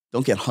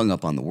 don't get hung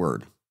up on the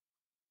word.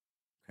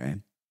 Okay?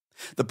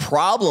 The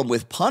problem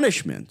with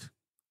punishment,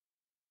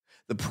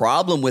 the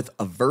problem with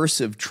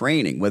aversive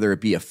training, whether it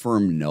be a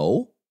firm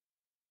no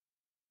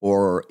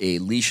or a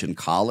leash and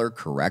collar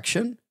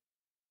correction,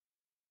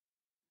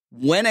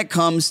 When it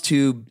comes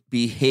to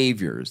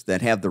behaviors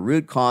that have the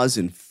root cause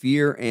in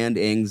fear and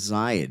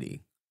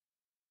anxiety,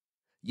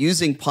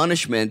 using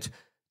punishment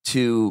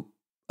to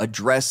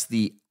address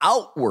the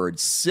outward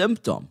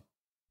symptom,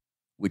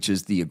 which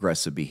is the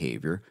aggressive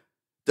behavior,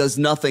 does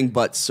nothing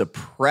but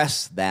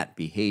suppress that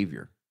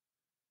behavior.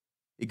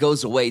 It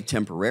goes away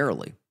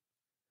temporarily.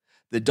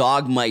 The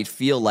dog might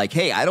feel like,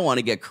 hey, I don't want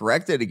to get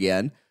corrected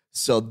again,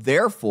 so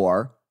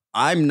therefore,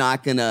 I'm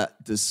not going to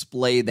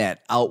display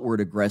that outward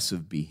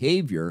aggressive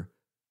behavior.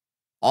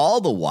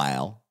 All the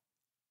while,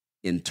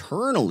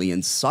 internally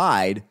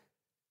inside,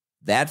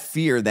 that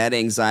fear, that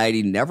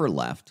anxiety never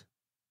left.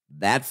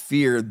 That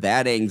fear,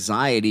 that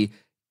anxiety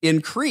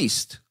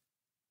increased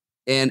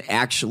and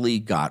actually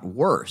got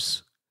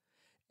worse.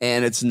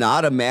 And it's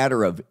not a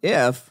matter of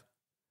if,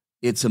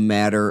 it's a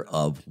matter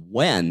of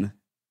when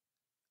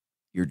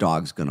your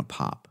dog's going to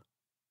pop.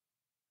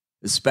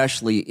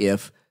 Especially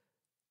if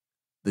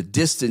the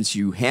distance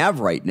you have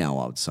right now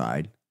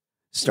outside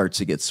starts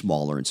to get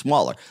smaller and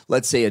smaller.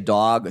 Let's say a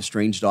dog,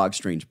 strange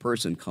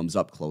person comes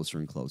up closer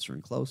and closer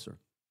and closer.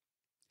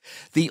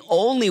 The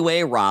only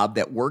way, Rob,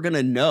 that we're going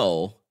to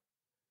know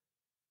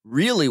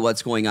really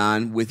what's going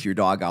on with your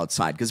dog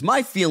outside, because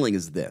my feeling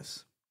is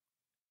this: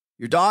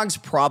 your dog's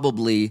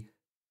probably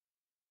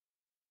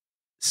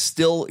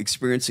still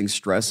experiencing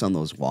stress on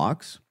those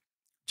walks,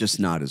 just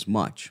not as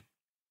much.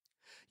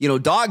 You know,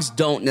 dogs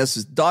don't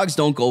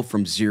go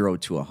from 0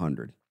 to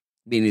 100,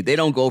 meaning they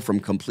don't go from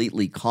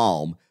completely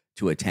calm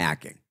to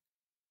attacking.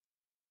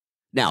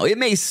 Now, it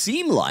may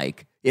seem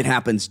like it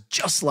happens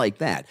just like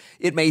that.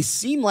 It may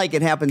seem like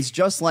it happens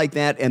just like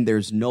that, and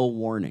there's no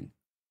warning.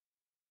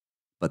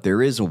 But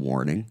there is a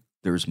warning.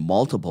 There's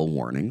multiple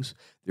warnings.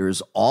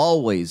 There's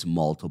always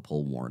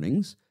multiple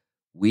warnings.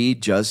 We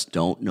just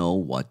don't know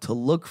what to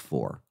look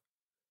for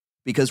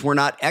because we're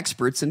not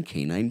experts in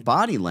canine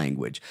body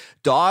language.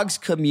 Dogs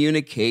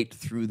communicate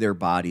through their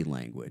body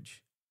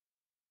language.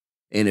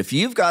 And if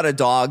you've got a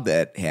dog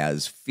that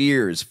has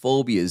fears,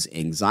 phobias,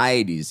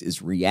 anxieties,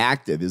 is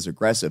reactive, is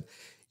aggressive,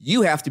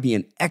 you have to be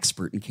an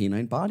expert in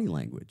canine body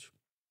language.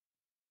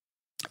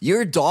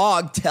 Your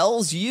dog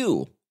tells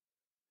you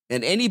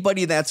and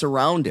anybody that's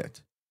around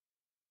it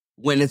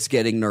when it's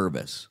getting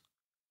nervous,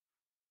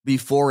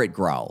 before it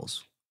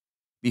growls,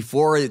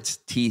 before its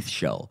teeth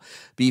show,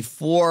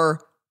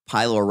 before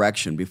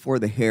piloerection, before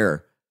the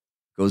hair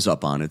goes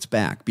up on its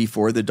back,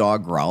 before the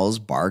dog growls,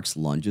 barks,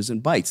 lunges,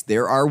 and bites.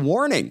 There are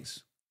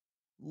warnings,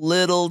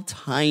 little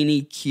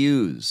tiny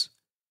cues,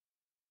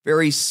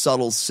 very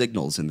subtle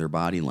signals in their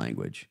body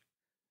language.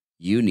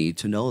 You need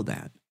to know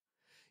that.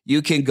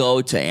 You can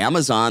go to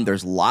Amazon.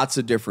 There's lots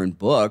of different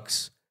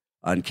books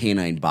on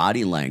canine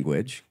body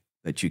language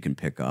that you can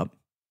pick up.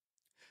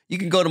 You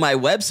can go to my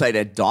website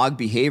at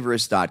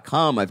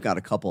dogbehaviorist.com. I've got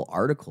a couple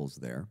articles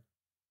there.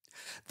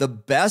 The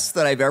best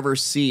that I've ever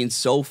seen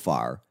so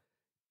far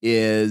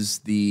is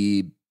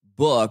the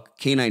book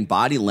Canine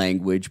Body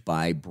Language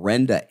by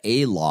Brenda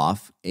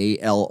Aloff,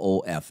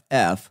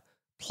 Aloff,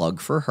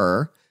 plug for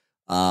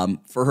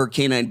her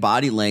Canine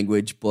Body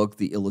Language book,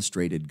 The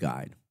Illustrated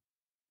Guide.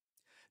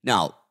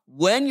 Now,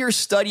 when you're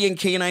studying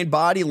canine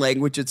body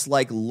language, it's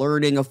like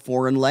learning a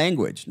foreign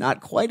language. Not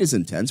quite as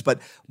intense,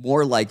 but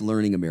more like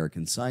learning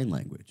American Sign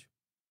Language.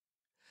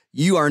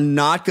 You are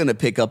not going to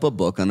pick up a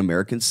book on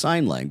American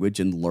Sign Language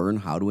and learn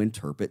how to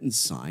interpret and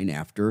sign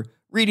after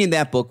reading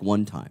that book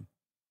one time.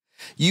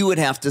 You would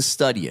have to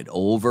study it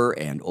over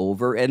and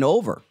over and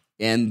over,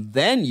 and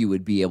then you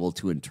would be able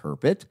to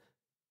interpret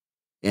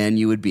and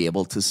you would be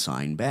able to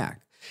sign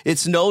back.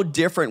 It's no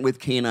different with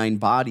canine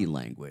body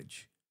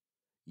language.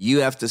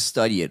 You have to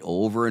study it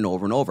over and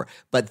over and over.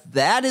 But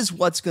that is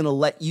what's going to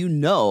let you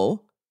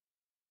know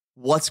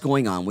what's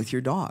going on with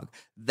your dog.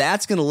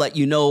 That's going to let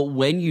you know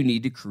when you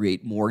need to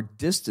create more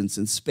distance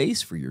and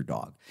space for your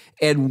dog.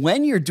 And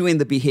when you're doing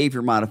the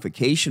behavior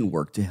modification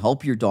work to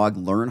help your dog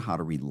learn how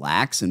to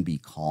relax and be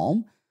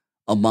calm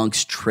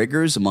amongst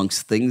triggers,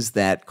 amongst things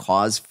that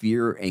cause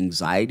fear,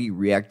 anxiety,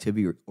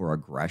 reactivity, or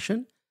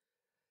aggression,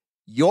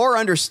 your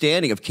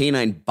understanding of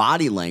canine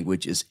body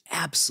language is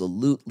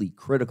absolutely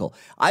critical.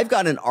 I've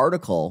got an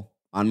article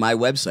on my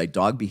website,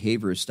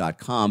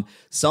 dogbehaviorist.com,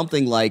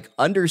 something like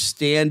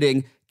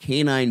understanding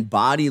canine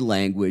body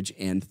language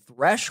and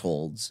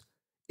thresholds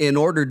in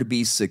order to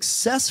be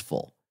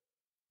successful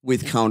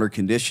with counter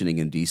conditioning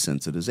and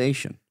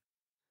desensitization.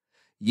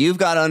 You've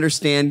got to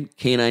understand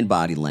canine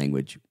body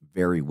language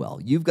very well.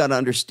 You've got to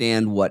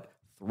understand what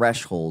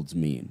thresholds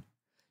mean.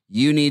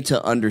 You need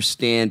to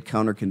understand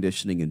counter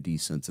conditioning and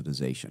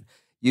desensitization.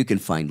 You can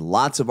find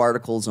lots of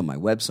articles on my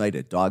website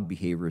at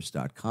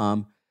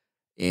dogbehaviorist.com,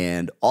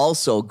 and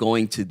also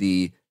going to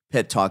the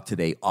Pet Talk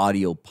Today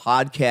audio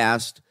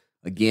podcast.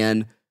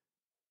 Again,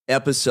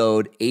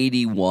 episode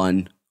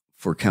 81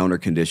 for counter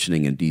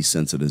conditioning and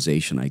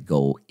desensitization. I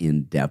go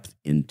in depth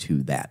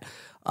into that.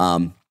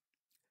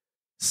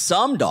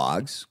 Some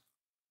dogs,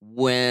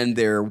 when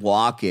they're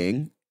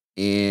walking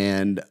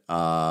and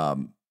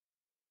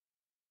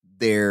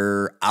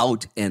they're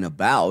out and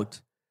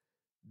about,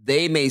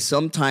 they may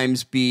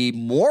sometimes be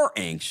more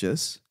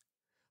anxious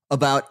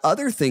about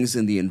other things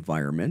in the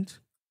environment,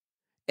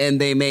 and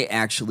they may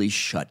actually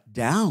shut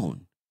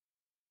down.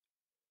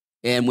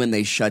 And when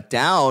they shut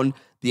down,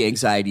 the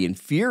anxiety and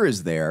fear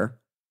is there,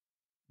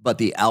 but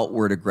the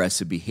outward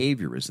aggressive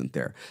behavior isn't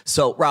there.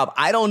 So, Rob,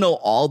 I don't know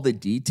all the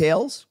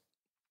details.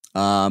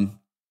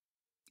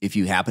 If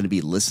you happen to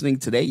be listening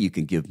today, you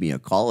can give me a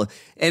call.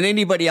 And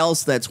anybody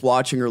else that's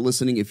watching or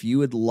listening, if you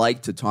would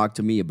like to talk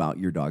to me about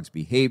your dog's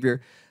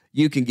behavior,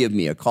 you can give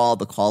me a call.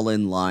 The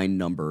call-in line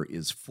number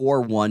is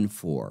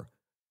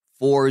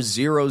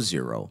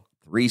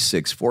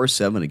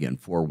 414-400-3647. Again,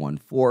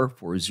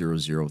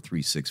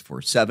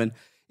 414-400-3647.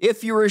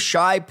 If you're a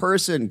shy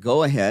person,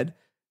 go ahead,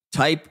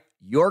 type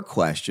your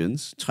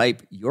questions,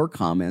 type your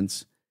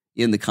comments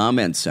in the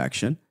comments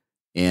section,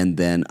 and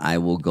then I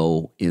will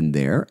go in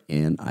there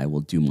and I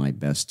will do my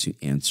best to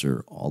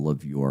answer all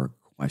of your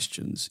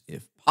questions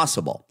if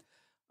possible.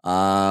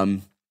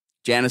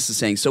 Janice is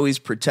saying, so he's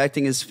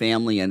protecting his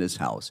family and his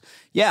house.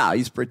 Yeah,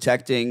 he's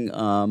protecting,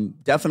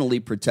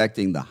 definitely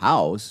protecting the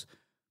house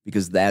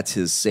because that's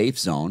his safe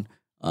zone.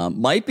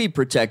 Might be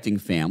protecting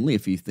family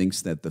if he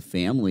thinks that the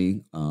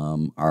family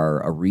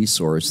are a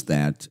resource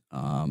that,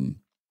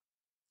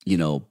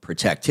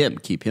 protect him,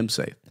 keep him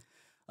safe.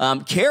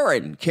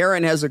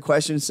 Karen has a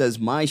question, says,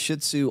 my Shih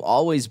Tzu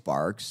always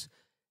barks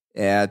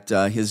at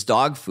his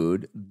dog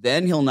food.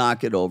 Then he'll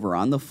knock it over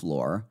on the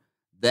floor,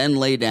 then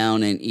lay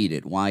down and eat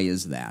it. Why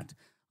is that?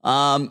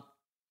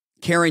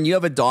 Karen, you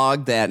have a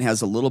dog that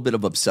has a little bit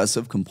of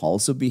obsessive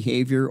compulsive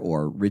behavior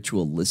or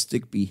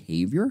ritualistic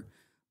behavior.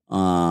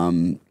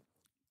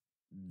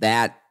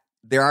 That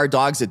there are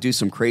dogs that do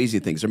some crazy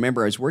things.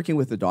 Remember, I was working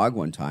with a dog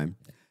one time,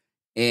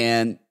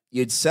 and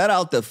you'd set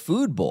out the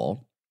food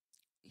bowl.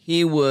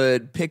 He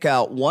would pick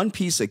out one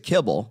piece of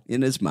kibble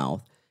in his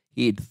mouth.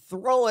 He'd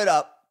throw it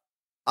up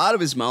out of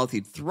his mouth.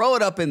 He'd throw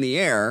it up in the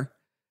air,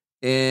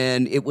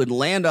 and it would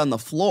land on the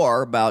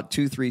floor about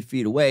 2-3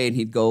 feet away, and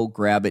he'd go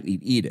grab it and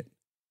he'd eat it.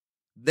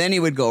 Then he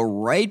would go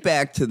right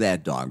back to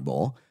that dog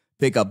bowl,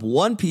 pick up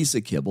one piece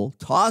of kibble,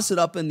 toss it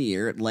up in the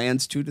air. It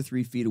lands 2 to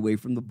 3 feet away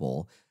from the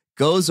bowl,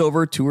 goes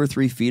over 2 or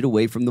 3 feet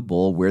away from the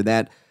bowl where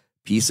that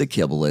piece of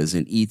kibble is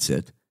and eats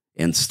it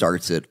and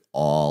starts it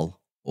all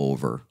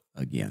over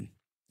again.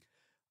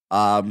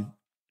 Well,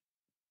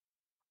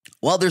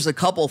 there's a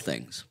couple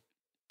things,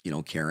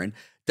 Karen.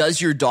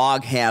 Does your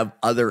dog have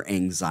other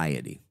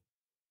anxiety?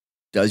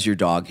 Does your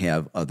dog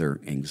have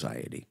other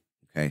anxiety?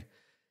 Okay.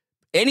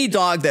 Any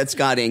dog that's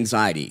got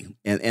anxiety,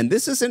 and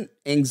this isn't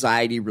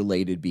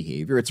anxiety-related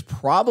behavior, it's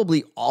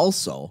probably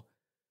also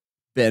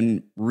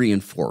been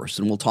reinforced.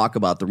 And we'll talk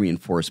about the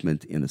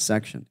reinforcement in a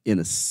second.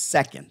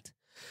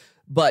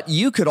 But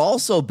you could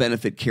also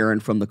benefit, Karen,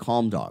 from the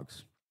calm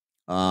dogs.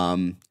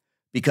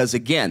 Because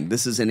again,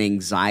 this is an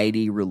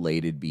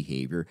anxiety-related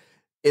behavior.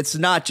 It's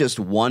not just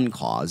one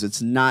cause.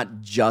 It's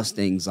not just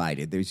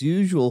anxiety. There's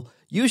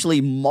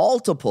usually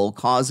multiple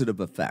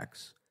causative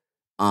effects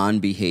on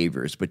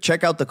behaviors. But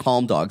check out the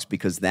calm dogs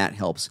because that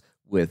helps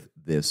with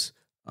this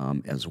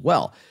as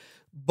well.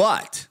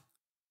 But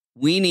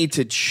we need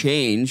to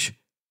change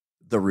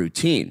the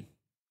routine,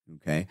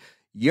 okay?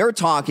 You're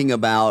talking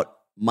about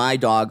my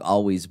dog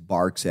always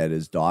barks at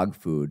his dog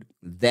food,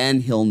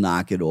 then he'll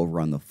knock it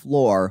over on the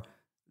floor,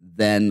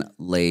 then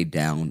lay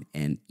down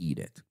and eat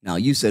it. Now,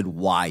 you said,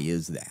 why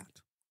is that?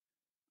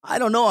 I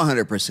don't know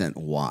 100%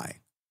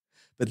 why,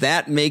 but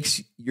that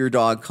makes your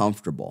dog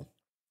comfortable.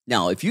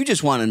 Now, if you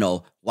just want to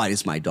know, why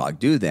does my dog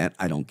do that?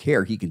 I don't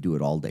care. He can do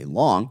it all day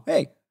long.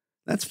 Hey,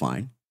 that's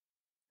fine.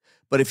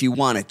 But if you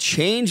want to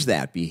change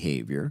that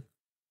behavior,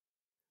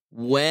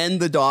 when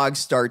the dog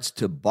starts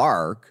to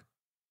bark,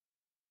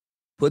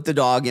 put the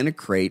dog in a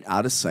crate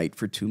out of sight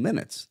for 2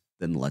 minutes,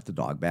 then let the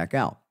dog back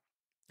out.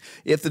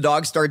 If the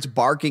dog starts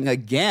barking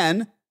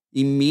again,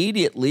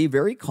 immediately,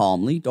 very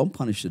calmly, don't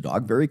punish the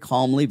dog, very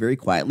calmly, very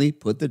quietly,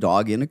 put the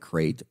dog in a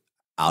crate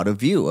out of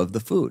view of the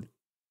food.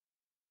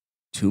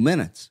 2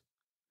 minutes.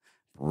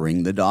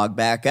 Bring the dog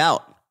back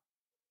out.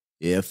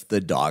 If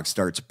the dog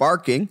starts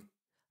barking,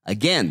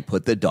 again,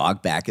 put the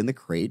dog back in the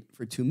crate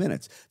for 2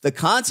 minutes. The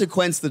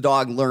consequence the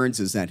dog learns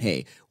is that,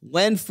 hey,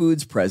 when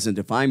food's present,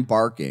 if I'm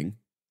barking,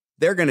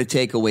 they're going to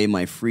take away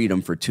my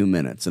freedom for 2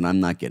 minutes and I'm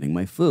not getting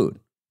my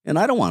food. And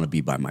I don't want to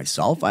be by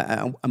myself.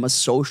 I'm a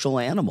social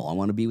animal. I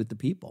want to be with the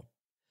people.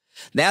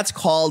 That's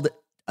called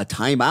a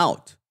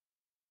timeout.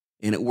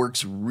 And it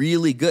works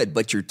really good,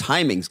 but your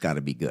timing's got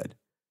to be good.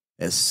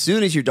 As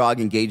soon as your dog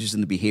engages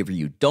in the behavior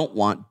you don't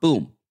want,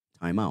 boom,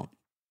 timeout.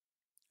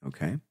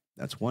 Okay,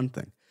 that's one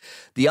thing.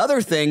 The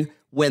other thing,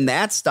 when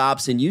that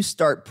stops and you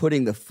start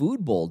putting the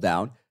food bowl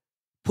down,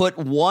 put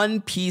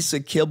one piece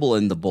of kibble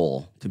in the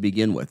bowl to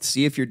begin with.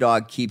 See if your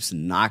dog keeps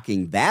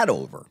knocking that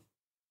over.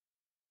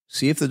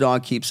 See if the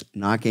dog keeps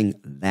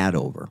knocking that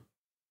over.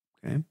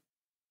 Okay.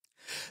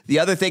 The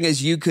other thing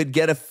is you could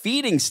get a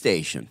feeding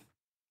station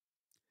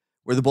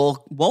where the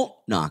bowl won't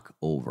knock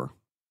over.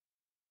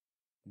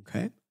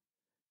 Okay.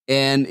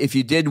 And if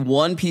you did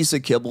one piece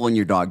of kibble and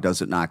your dog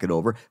doesn't knock it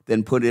over,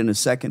 then put in a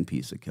second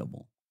piece of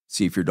kibble.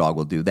 See if your dog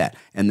will do that.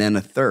 And then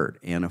a third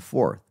and a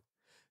fourth.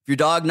 If your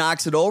dog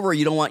knocks it over,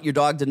 you don't want your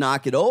dog to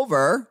knock it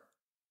over.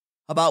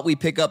 How about we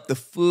pick up the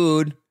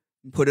food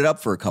and put it up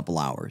for a couple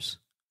hours?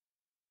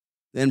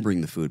 Then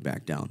bring the food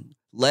back down.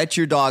 Let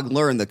your dog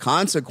learn the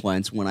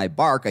consequence. When I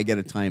bark, I get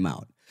a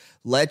timeout.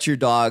 Let your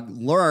dog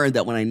learn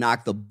that when I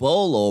knock the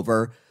bowl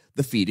over,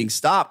 the feeding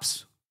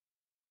stops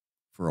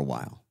for a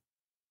while.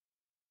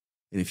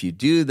 And if you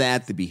do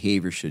that, the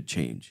behavior should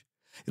change.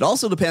 It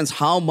also depends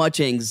how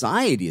much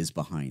anxiety is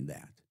behind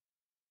that.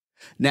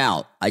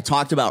 Now, I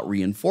talked about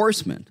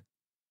reinforcement.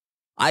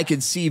 I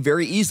could see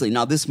very easily,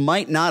 now this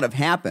might not have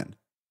happened,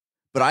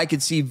 but I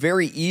could see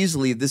very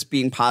easily this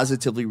being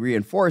positively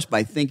reinforced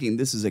by thinking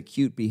this is a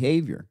cute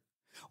behavior.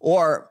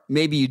 Or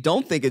maybe you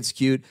don't think it's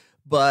cute,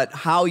 but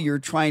how you're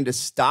trying to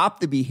stop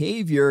the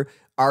behavior,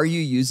 are you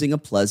using a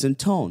pleasant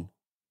tone?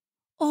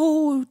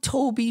 Oh,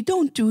 Toby,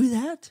 don't do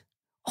that.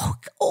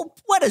 Oh,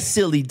 what a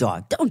silly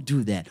dog. Don't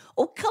do that.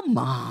 Oh, come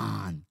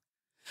on.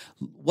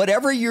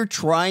 Whatever you're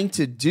trying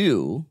to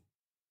do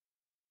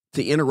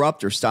to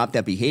interrupt or stop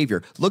that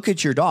behavior, look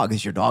at your dog.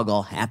 Is your dog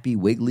all happy,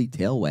 wiggly,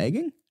 tail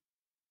wagging?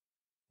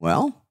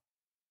 Well,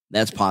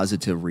 that's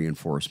positive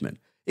reinforcement.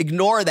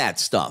 Ignore that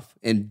stuff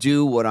and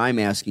do what I'm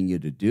asking you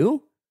to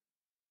do.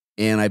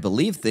 And I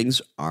believe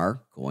things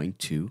are going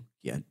to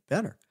get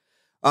better.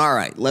 All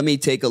right, let me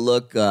take a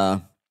look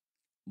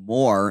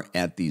more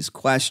at these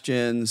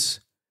questions.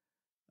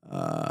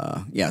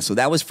 So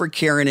that was for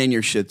Karen and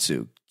your Shih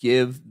Tzu.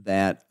 Give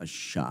that a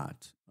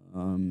shot.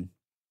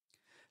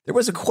 There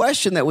was a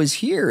question that was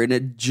here and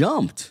it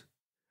jumped.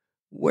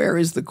 Where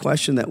is the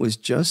question that was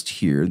just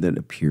here that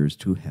appears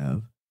to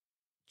have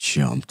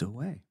jumped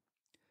away?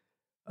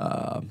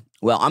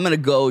 Well, I'm going to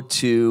go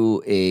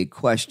to a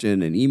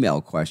question,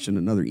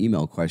 another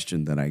email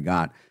question that I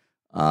got.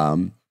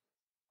 And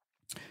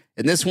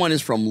this one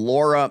is from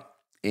Laura.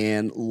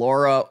 And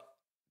Laura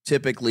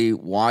typically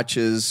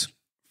watches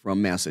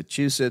from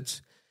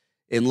Massachusetts.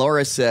 And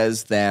Laura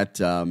says that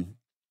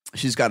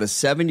she's got a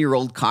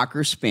 7-year-old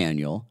Cocker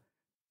Spaniel,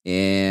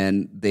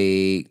 and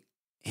they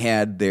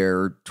had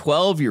their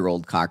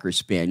 12-year-old Cocker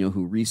Spaniel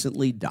who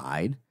recently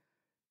died.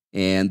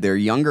 And their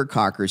younger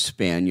Cocker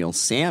Spaniel,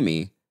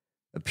 Sammy,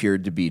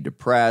 appeared to be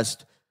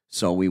depressed.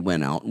 So we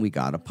went out and we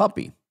got a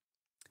puppy.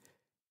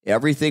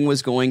 Everything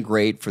was going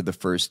great for the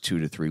first 2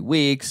 to 3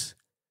 weeks.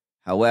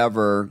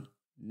 However,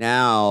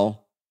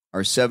 now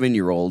our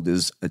 7-year-old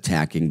is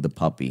attacking the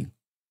puppy.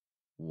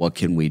 What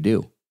can we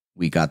do?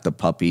 We got the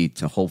puppy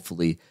to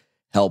hopefully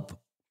help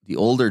the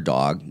older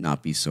dog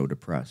not be so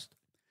depressed.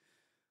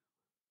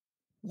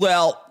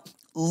 Well,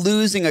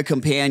 losing a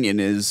companion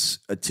is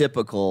a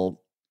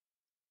typical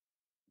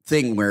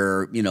thing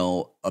where,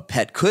 a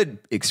pet could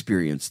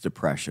experience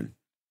depression.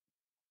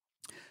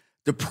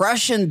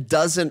 Depression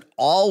doesn't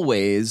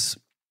always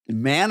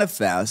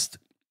manifest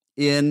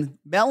in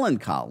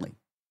melancholy,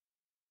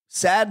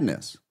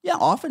 sadness. Yeah,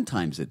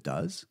 oftentimes it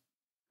does.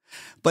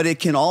 But it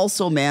can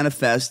also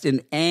manifest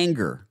in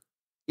anger,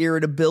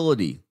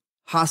 irritability,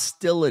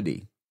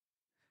 hostility,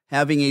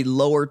 having a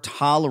lower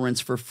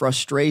tolerance for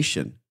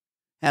frustration,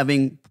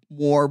 having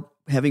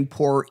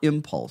poor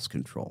impulse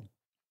control.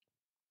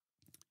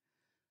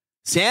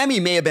 Sammy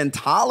may have been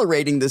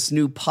tolerating this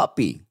new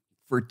puppy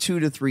for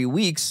 2 to 3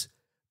 weeks,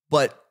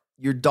 but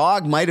your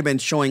dog might have been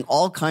showing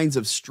all kinds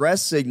of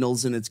stress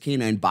signals in its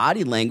canine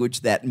body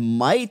language that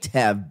might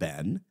have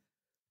been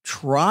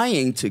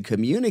trying to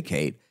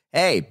communicate,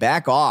 hey,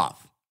 back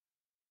off.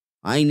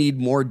 I need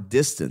more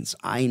distance.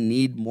 I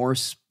need more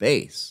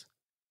space.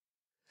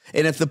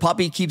 And if the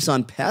puppy keeps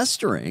on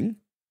pestering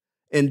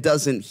and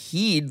doesn't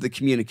heed the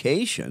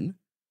communication,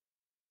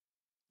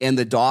 and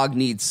the dog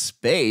needs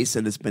space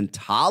and has been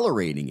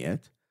tolerating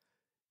it,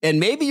 and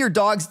maybe your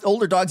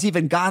older dog's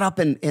even got up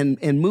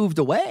and moved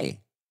away,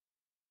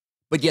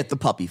 but yet the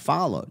puppy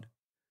followed.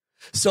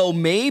 So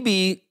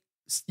maybe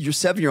your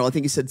 7-year-old, I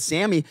think you said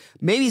Sammy,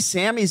 maybe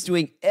Sammy's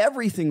doing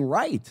everything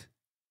right,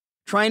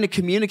 trying to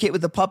communicate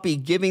with the puppy,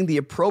 giving the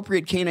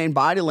appropriate canine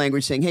body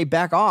language, saying, hey,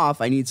 back off,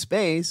 I need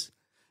space.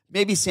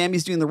 Maybe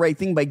Sammy's doing the right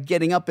thing by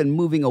getting up and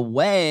moving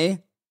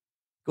away,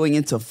 going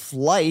into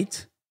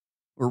flight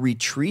or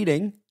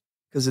retreating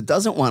because it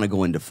doesn't want to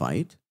go into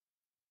fight.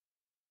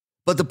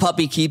 But the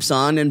puppy keeps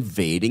on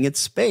invading its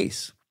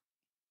space.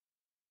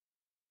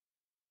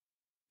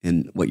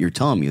 And what you're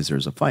telling me is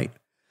there's a fight.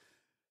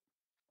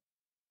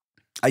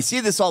 I see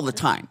this all the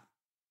time.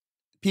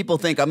 People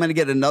think I'm going to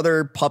get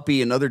another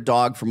puppy, another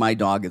dog for my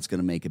dog. It's going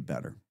to make it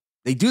better.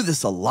 They do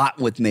this a lot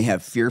when they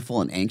have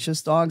fearful and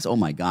anxious dogs. Oh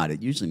my God,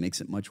 it usually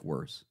makes it much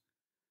worse.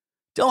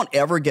 Don't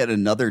ever get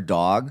another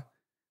dog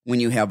when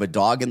you have a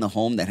dog in the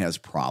home that has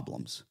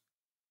problems.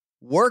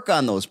 Work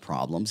on those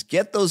problems.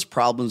 Get those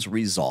problems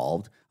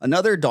resolved.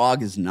 Another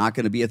dog is not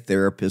going to be a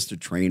therapist, a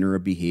trainer, a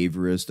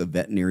behaviorist, a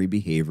veterinary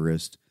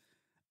behaviorist.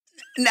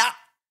 Now,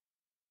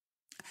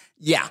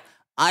 yeah,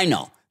 I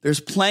know. There's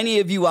plenty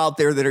of you out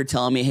there that are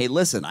telling me, hey,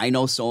 listen, I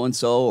know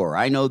so-and-so, or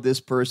I know this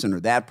person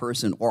or that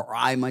person, or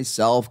I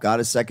myself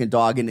got a second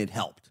dog and it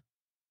helped.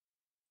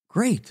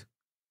 Great.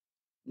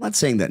 I'm not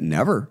saying that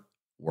never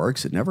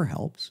works. It never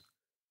helps.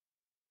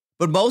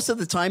 But most of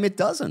the time it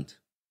doesn't.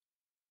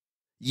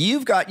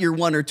 You've got your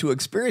one or two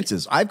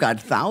experiences. I've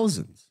got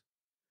thousands.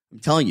 I'm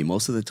telling you,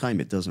 most of the time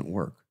it doesn't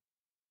work.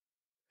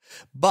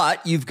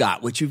 But you've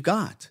got what you've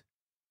got.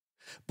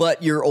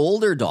 But your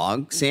older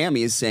dog,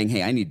 Sammy, is saying,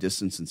 hey, I need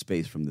distance and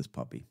space from this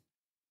puppy.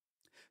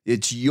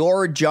 It's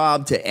your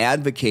job to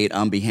advocate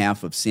on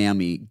behalf of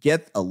Sammy.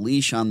 Get a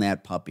leash on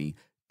that puppy.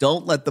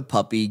 Don't let the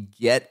puppy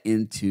get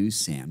into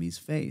Sammy's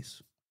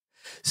face.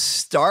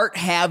 Start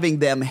having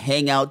them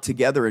hang out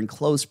together in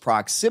close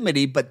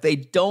proximity, but they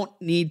don't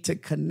need to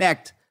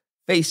connect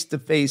face to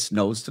face,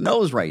 nose to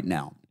nose right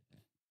now.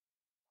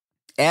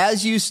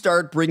 As you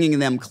start bringing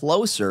them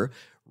closer,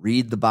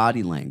 read the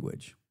body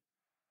language.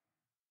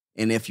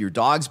 And if your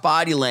dog's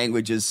body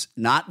language is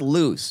not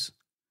loose,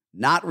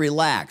 not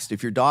relaxed,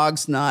 if your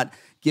dog's not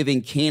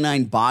giving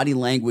canine body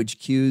language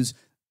cues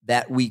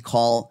that we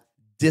call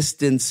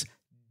distance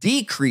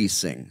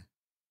decreasing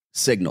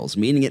signals,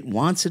 meaning it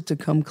wants it to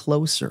come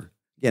closer.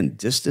 Again,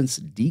 distance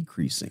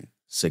decreasing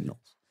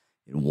signals.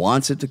 It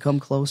wants it to come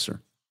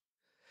closer.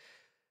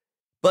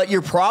 But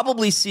you're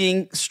probably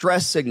seeing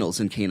stress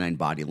signals in canine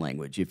body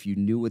language. If you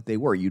knew what they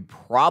were, you'd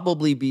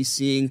probably be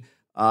seeing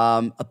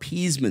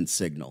appeasement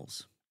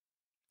signals.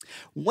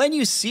 When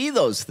you see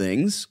those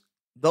things,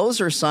 those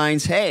are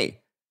signs, hey,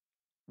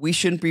 we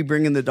shouldn't be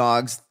bringing the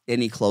dogs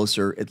any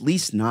closer, at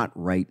least not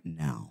right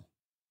now.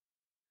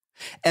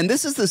 And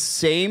this is the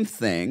same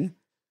thing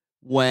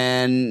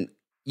when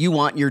you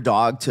want your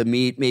dog to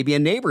meet maybe a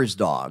neighbor's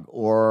dog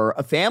or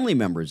a family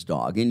member's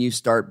dog, and you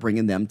start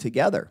bringing them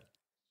together.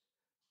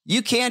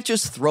 You can't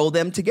just throw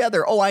them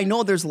together. Oh, I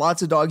know there's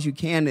lots of dogs you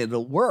can,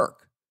 it'll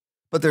work.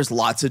 But there's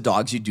lots of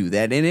dogs you do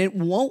that, and it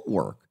won't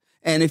work.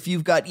 And if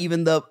you've got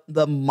even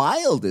the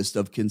mildest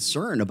of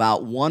concern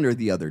about one or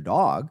the other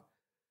dog,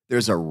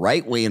 there's a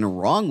right way and a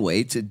wrong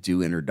way to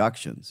do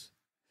introductions.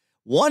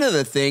 One of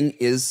the things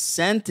is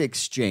scent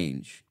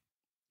exchange,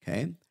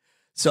 okay?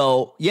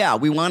 So, yeah,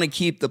 we want to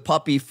keep the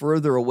puppy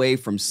further away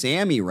from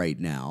Sammy right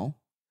now.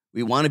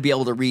 We want to be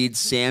able to read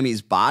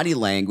Sammy's body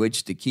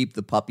language to keep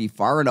the puppy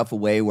far enough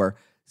away where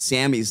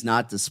Sammy's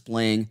not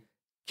displaying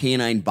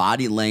canine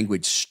body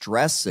language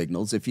stress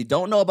signals. If you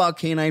don't know about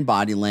canine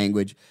body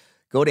language,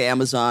 go to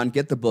Amazon,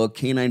 get the book,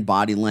 Canine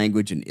Body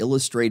Language, an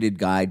illustrated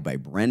guide by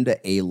Brenda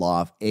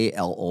Aloff,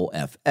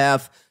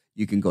 Aloff.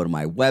 You can go to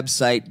my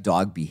website,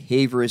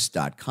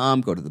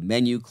 dogbehaviorist.com, go to the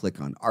menu, click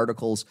on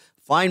articles,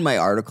 find my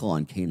article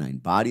on canine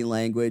body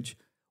language,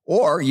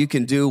 or you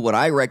can do what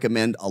I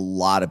recommend a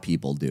lot of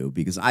people do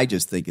because I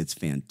just think it's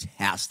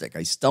fantastic.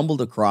 I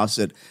stumbled across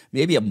it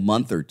maybe a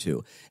month or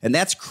two, and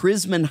that's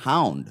Crisman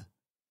Hound.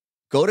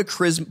 Go to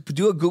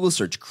do a Google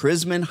search,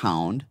 Crisman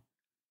Hound,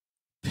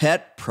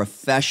 Pet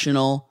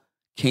Professional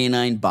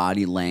Canine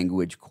Body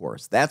Language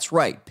Course. That's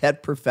right,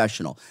 Pet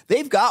Professional.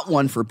 They've got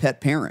one for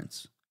pet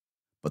parents,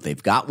 but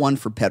they've got one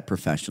for pet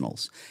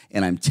professionals.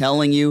 And I'm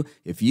telling you,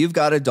 if you've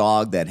got a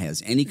dog that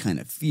has any kind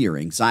of fear,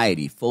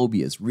 anxiety,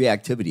 phobias,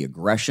 reactivity,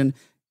 aggression,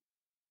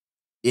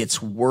 it's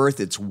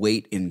worth its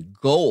weight in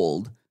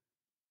gold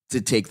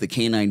to take the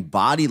Canine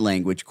Body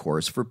Language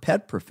Course for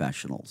pet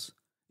professionals.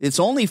 It's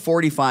only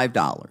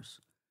 $45.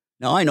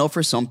 Now, I know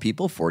for some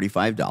people,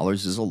 $45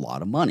 is a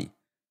lot of money.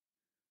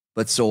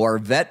 But so are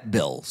vet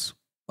bills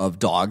of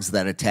dogs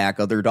that attack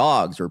other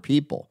dogs or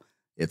people.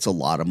 It's a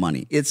lot of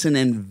money. It's an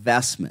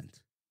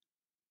investment.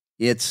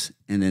 It's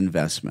an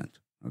investment,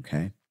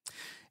 okay?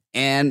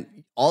 And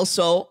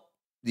also,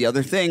 the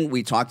other thing,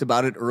 we talked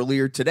about it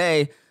earlier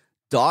today,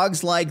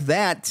 dogs like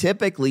that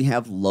typically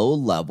have low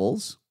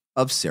levels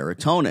of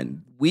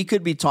serotonin. We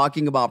could be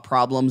talking about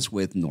problems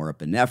with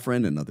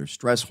norepinephrine, another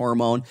stress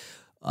hormone,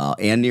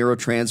 and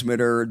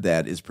neurotransmitter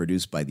that is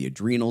produced by the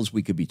adrenals.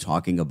 We could be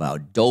talking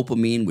about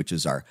dopamine, which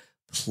is our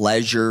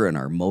pleasure and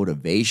our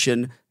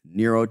motivation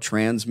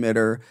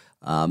neurotransmitter.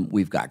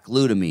 We've got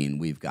glutamine.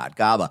 We've got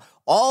GABA.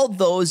 All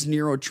those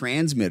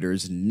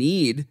neurotransmitters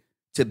need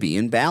to be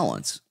in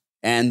balance.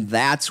 And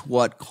that's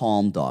what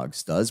Calm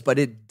Dogs does, but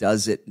it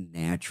does it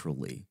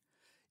naturally.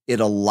 It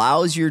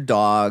allows your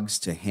dogs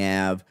to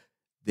have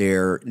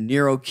their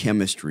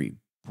neurochemistry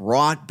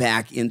brought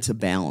back into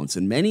balance.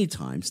 And many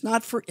times,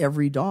 not for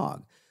every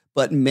dog,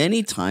 but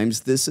many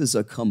times this is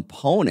a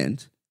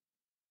component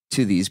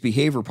to these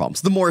behavior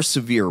problems. The more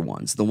severe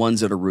ones, the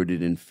ones that are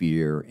rooted in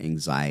fear,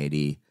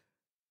 anxiety,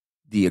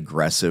 the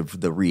aggressive,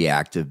 the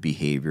reactive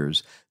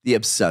behaviors, the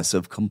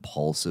obsessive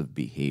compulsive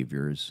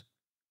behaviors.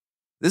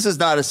 This is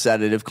not a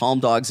sedative. Calm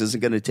Dogs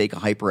isn't going to take a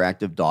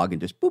hyperactive dog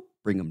and just boop,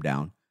 bring them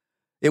down.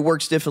 It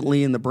works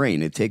differently in the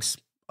brain. It takes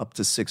up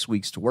to 6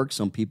 weeks to work.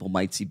 Some people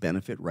might see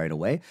benefit right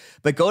away.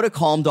 But go to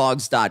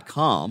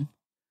calmdogs.com.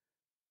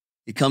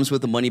 It comes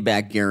with a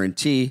money-back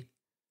guarantee.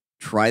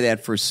 Try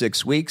that for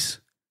 6 weeks.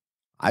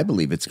 I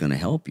believe it's going to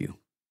help you.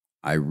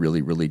 I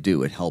really, really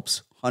do. It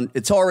helps.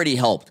 It's already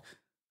helped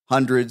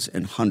hundreds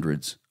and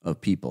hundreds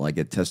of people. I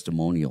get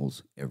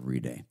testimonials every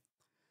day.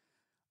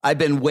 I've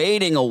been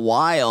waiting a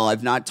while.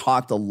 I've not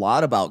talked a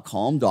lot about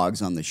Calm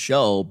Dogs on the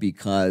show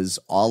because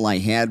all I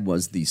had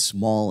was the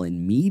small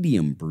and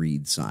medium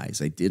breed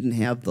size. I didn't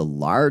have the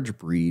large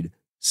breed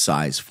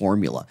size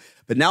formula.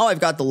 But now I've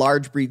got the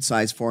large breed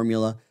size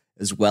formula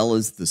as well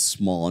as the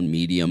small and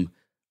medium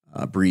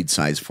breed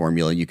size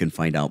formula. You can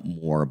find out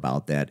more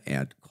about that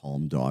at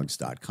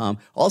calmdogs.com.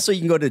 Also, you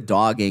can go to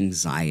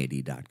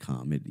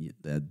doganxiety.com.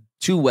 The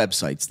two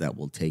websites that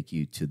will take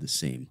you to the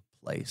same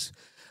place.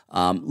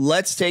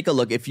 Let's take a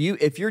look. If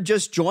you're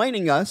just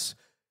joining us,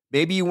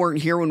 maybe you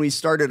weren't here when we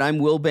started. I'm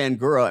Will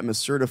Bangura. I'm a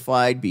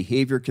certified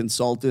behavior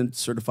consultant,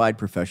 certified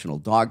professional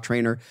dog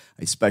trainer.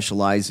 I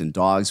specialize in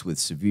dogs with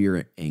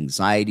severe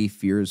anxiety,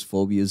 fears,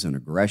 phobias, and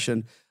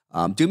aggression.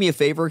 Do me a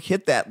favor,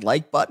 hit that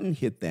like button,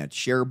 hit that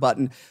share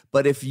button.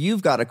 But if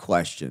you've got a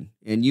question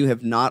and you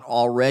have not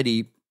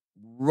already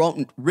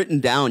written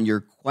down your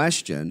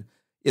question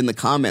in the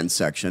comments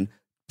section,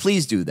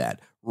 please do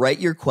that. Write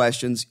your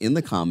questions in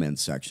the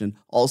comments section.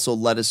 Also,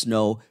 let us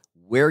know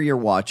where you're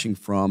watching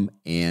from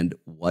and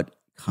what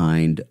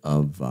kind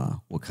of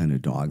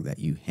dog that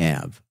you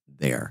have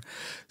there.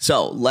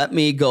 So let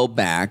me go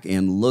back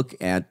and look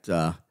at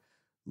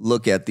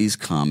these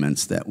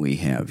comments that we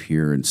have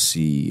here and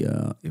see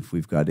if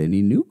we've got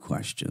any new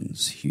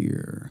questions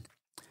here.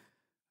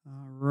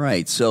 All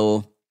right.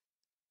 So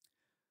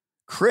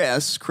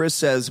Chris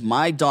says,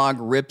 my dog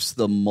rips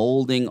the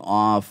molding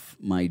off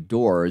my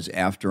doors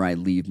after I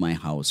leave my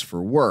house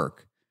for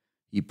work.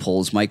 He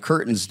pulls my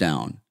curtains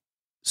down,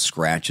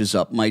 scratches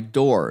up my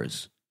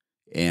doors,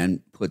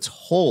 and puts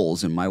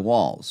holes in my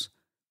walls.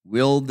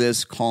 Will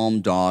this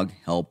calm dog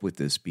help with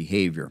this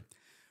behavior?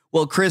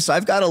 Well, Chris,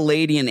 I've got a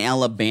lady in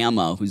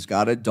Alabama who's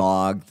got a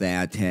dog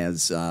that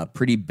has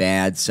pretty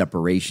bad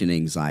separation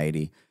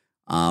anxiety.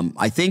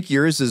 I think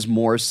yours is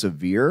more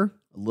severe,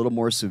 a little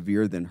more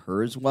severe than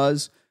hers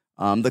was.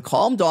 The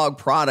Calm Dog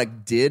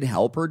product did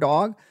help her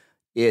dog.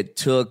 It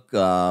took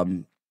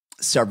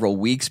several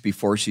weeks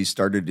before she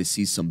started to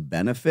see some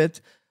benefit.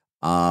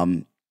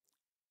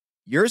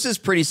 Yours is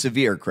pretty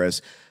severe,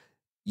 Chris.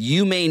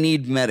 You may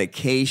need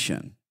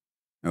medication,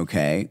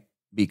 okay,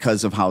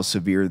 because of how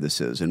severe this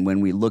is. And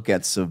when we look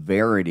at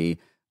severity,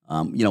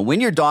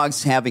 when your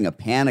dog's having a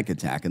panic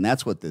attack, and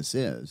that's what this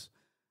is,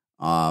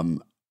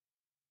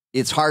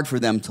 it's hard for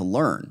them to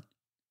learn.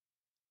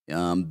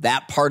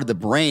 That part of the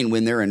brain,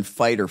 when they're in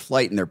fight or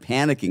flight and they're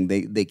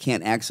panicking, they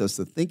can't access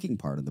the thinking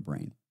part of the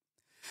brain.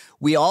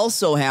 We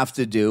also have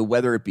to do,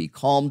 whether it be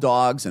calm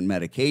dogs and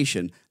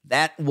medication,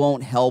 that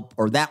won't help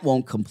or that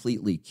won't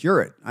completely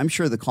cure it. I'm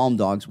sure the calm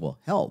dogs will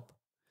help.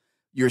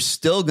 You're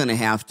still going to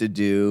have to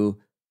do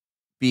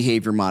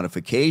behavior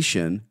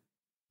modification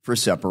for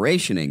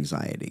separation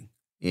anxiety.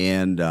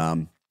 And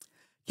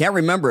can't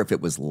remember if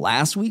it was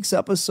last week's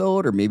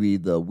episode or maybe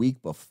the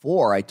week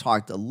before, I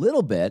talked a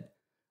little bit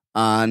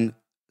on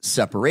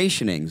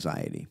separation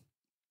anxiety.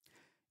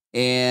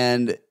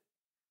 And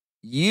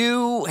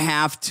you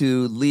have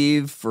to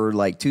leave for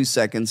like 2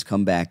 seconds,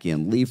 come back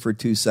in, leave for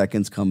 2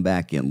 seconds, come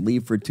back in,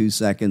 leave for 2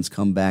 seconds,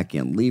 come back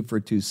in, leave for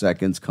 2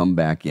 seconds, come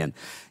back in.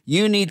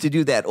 You need to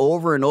do that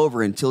over and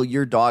over until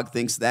your dog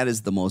thinks that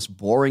is the most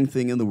boring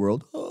thing in the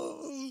world.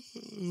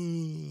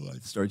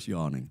 It starts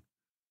yawning.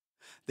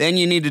 Then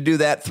you need to do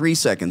that 3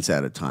 seconds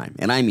at a time.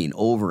 And I mean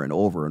over and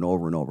over and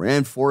over and over.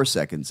 And 4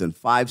 seconds and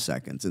 5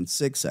 seconds and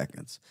 6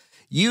 seconds.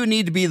 You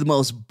need to be the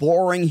most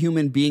boring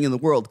human being in the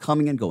world,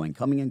 coming and going,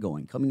 coming and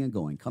going, coming and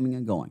going, coming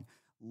and going.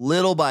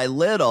 Little by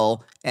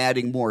little,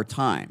 adding more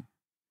time.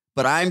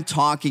 But I'm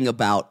talking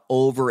about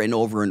over and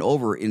over and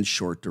over in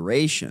short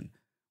duration,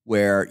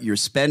 where you're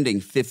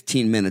spending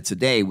 15 minutes a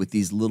day with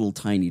these little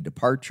tiny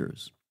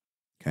departures.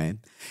 Okay?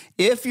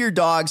 If your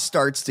dog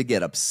starts to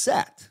get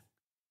upset,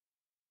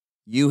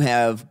 you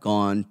have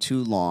gone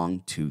too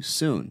long too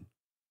soon.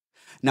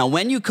 Now,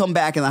 when you come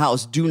back in the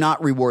house, do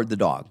not reward the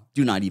dog.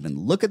 Do not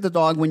even look at the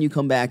dog when you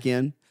come back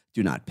in.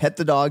 Do not pet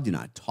the dog. Do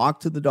not talk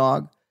to the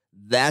dog.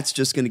 That's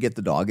just going to get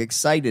the dog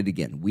excited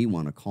again. We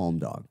want a calm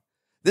dog.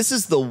 This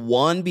is the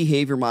one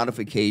behavior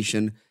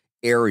modification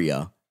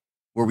area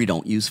where we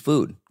don't use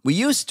food. We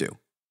used to,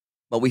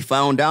 but we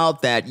found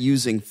out that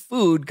using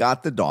food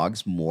got the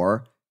dogs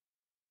more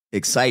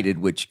excited,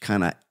 which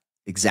kind of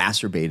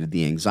exacerbated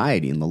the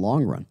anxiety in the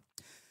long run.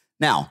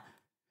 Now,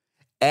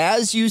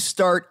 as you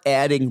start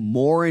adding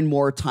more and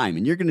more time,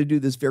 and you're going to do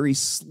this very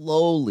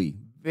slowly,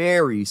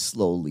 very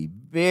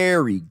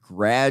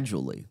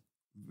gradually,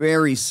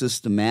 very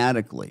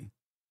systematically,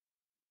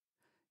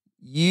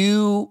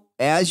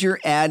 as you're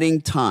adding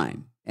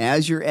time,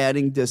 as you're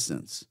adding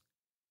distance,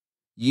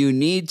 you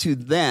need to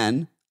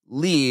then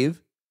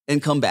leave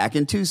and come back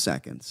in 2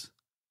 seconds.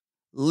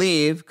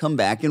 Leave, come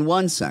back in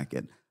 1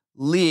 second.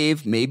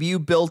 Leave, maybe you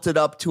built it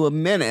up to a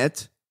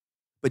minute,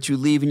 but you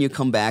leave and you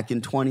come back in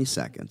 20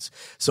 seconds.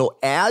 So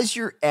as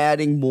you're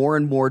adding more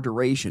and more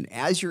duration,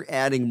 as you're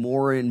adding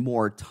more and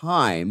more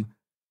time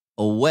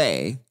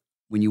away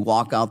when you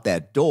walk out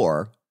that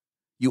door,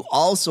 you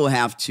also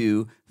have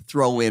to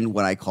throw in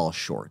what I call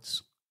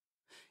shorts.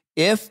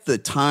 If the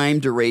time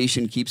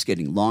duration keeps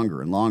getting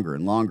longer and longer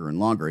and longer and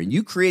longer, and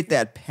you create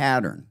that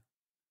pattern,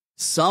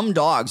 some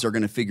dogs are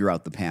going to figure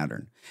out the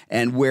pattern.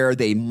 And where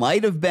they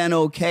might have been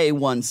okay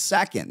 1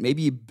 second,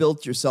 maybe you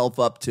built yourself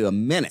up to a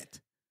minute.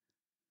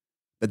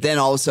 But then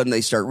all of a sudden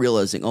they start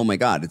realizing, oh my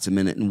God, it's a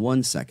minute and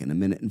 1 second, a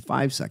minute and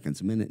 5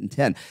 seconds, a minute and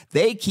 10.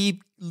 They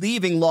keep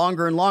leaving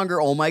longer and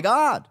longer. Oh my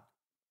God.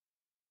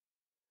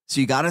 So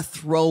you got to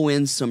throw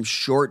in some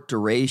short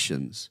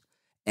durations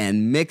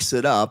and mix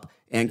it up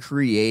and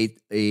create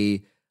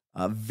a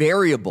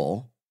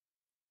variable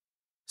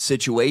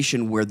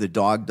situation where the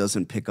dog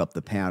doesn't pick up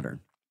the pattern.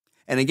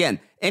 And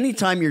again,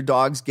 anytime your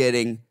dog's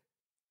even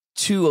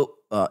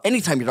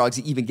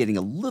getting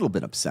a little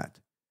bit upset,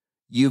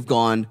 you've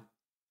gone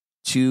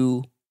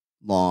too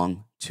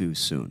long, too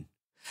soon.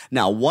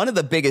 Now, one of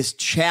the biggest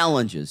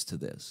challenges to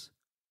this,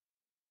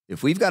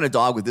 if we've got a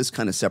dog with this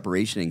kind of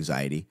separation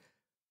anxiety,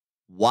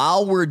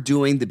 while we're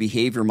doing the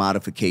behavior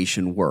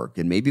modification work,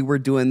 and maybe we're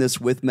doing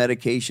this with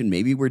medication,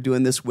 maybe we're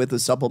doing this with a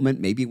supplement,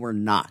 maybe we're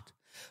not.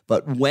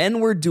 But when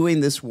we're doing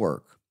this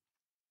work,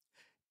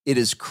 it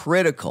is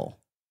critical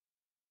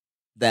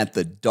that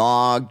the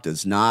dog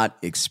does not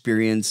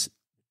experience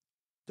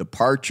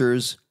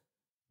departures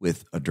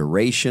with a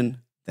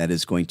duration that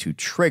is going to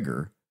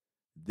trigger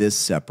this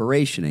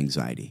separation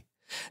anxiety.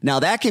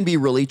 Now, that can be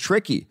really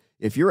tricky.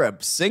 If you're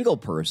a single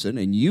person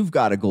and you've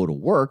got to go to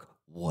work,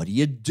 what do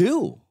you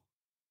do?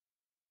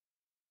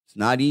 It's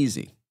not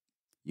easy.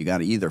 You got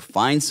to either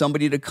find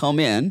somebody to come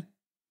in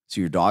so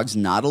your dog's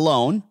not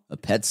alone, a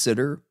pet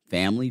sitter,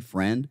 family,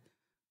 friend.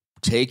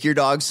 Take your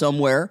dog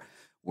somewhere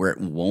where it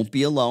won't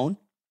be alone.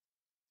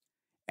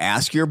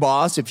 Ask your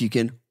boss if you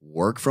can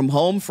work from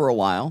home for a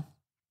while,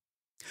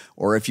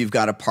 or if you've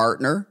got a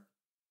partner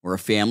or a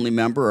family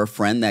member or a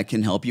friend that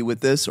can help you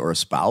with this, or a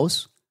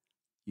spouse,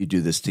 you do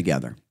this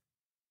together.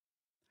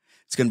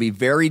 It's going to be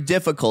very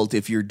difficult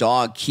if your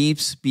dog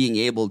keeps being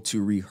able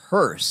to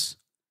rehearse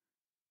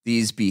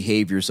these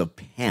behaviors of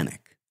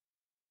panic.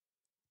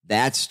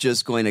 That's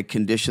just going to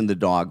condition the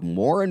dog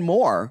more and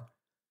more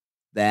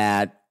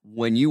that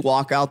when you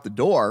walk out the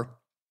door,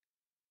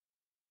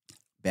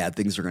 bad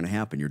things are going to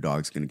happen. Your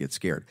dog's going to get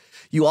scared.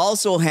 You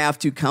also have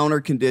to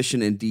counter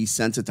condition and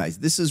desensitize.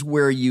 This is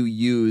where you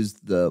use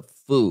the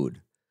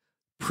food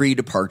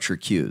pre-departure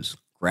cues.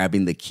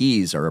 Grabbing the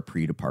keys are a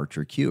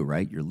pre-departure cue,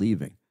 right? You're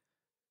leaving.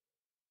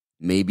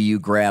 Maybe you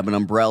grab an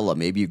umbrella.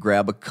 Maybe you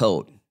grab a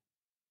coat.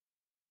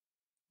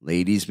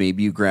 Ladies,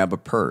 maybe you grab a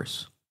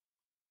purse.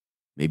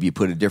 Maybe you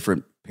put a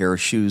different pair of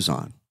shoes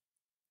on.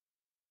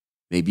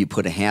 Maybe you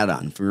put a hat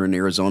on. If we're in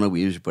Arizona,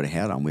 we usually put a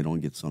hat on. We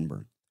don't get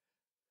sunburned.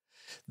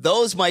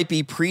 Those might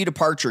be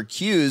pre-departure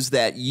cues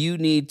that you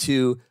need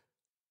to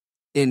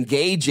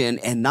engage in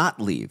and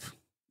not leave.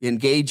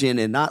 Engage in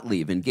and not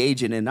leave.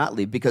 Engage in and not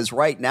leave. Because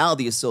right now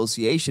the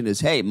association is,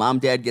 hey, mom,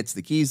 dad gets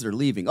the keys, they're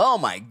leaving. Oh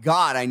my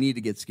God, I need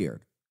to get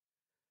scared.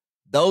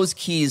 Those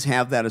keys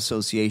have that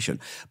association.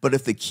 But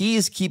if the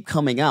keys keep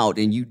coming out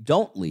and you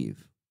don't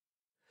leave,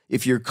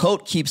 if your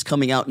coat keeps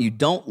coming out and you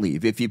don't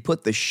leave, if you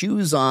put the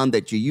shoes on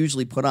that you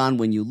usually put on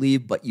when you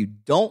leave, but you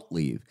don't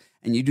leave,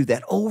 and you do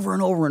that over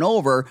and over and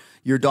over,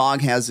 your dog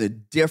has a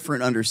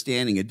different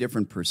understanding, a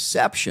different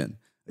perception,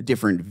 a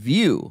different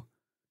view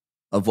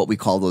of what we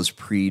call those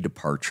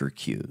pre-departure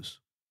cues.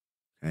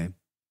 Okay.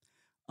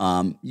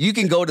 You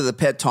can go to the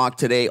Pet Talk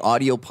Today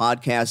audio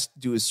podcast,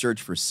 do a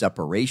search for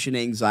separation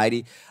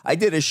anxiety. I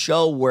did a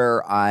show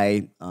where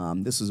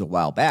this was a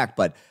while back,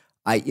 but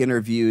I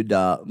interviewed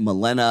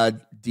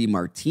Milena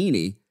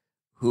DiMartini,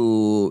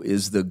 who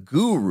is the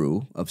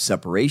guru of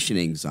separation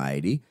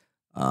anxiety.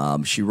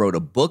 She wrote a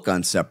book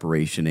on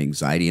separation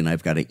anxiety, and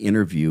I've got an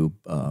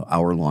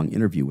hour-long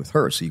interview with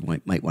her, so you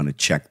might want to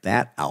check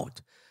that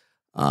out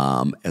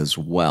as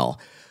well.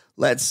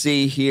 Let's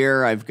see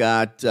here. I've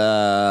got...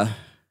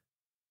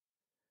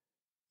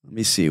 let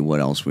me see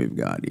what else we've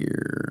got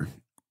here.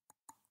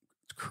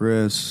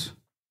 Chris.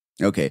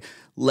 Okay,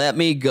 let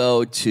me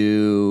go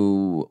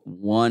to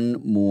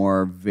one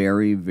more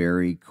very,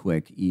 very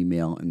quick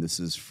email, and this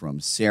is from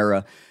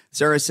Sarah.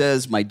 Sarah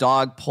says, my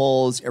dog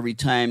pulls every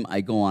time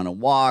I go on a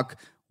walk.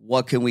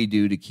 What can we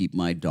do to keep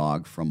my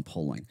dog from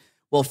pulling?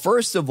 Well,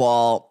 first of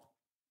all,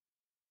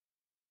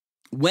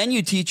 when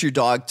you teach your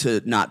dog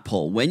to not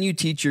pull, when you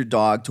teach your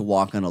dog to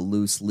walk on a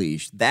loose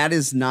leash, that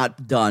is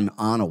not done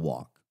on a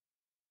walk.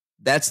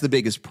 That's the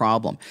biggest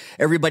problem.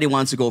 Everybody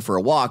wants to go for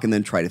a walk and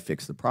then try to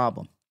fix the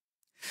problem.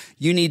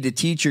 You need to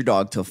teach your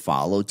dog to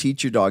follow,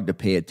 teach your dog to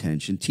pay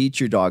attention, teach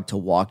your dog to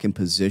walk in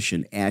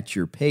position at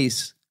your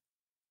pace.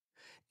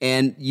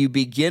 And you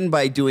begin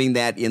by doing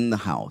that in the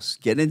house.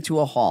 Get into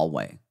a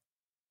hallway.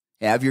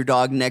 Have your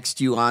dog next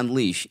to you on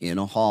leash in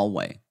a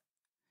hallway.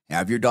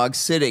 Have your dog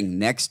sitting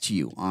next to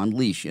you on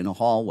leash in a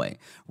hallway.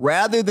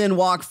 Rather than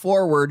walk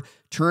forward,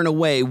 turn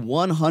away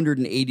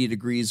 180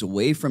 degrees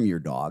away from your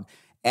dog.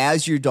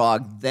 As your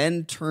dog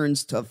then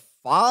turns to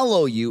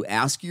follow you,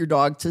 ask your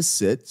dog to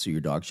sit. So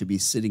your dog should be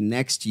sitting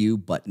next to you,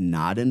 but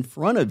not in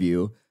front of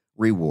you.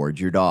 Reward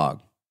your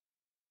dog.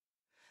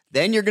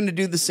 Then you're going to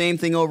do the same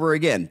thing over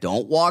again.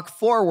 Don't walk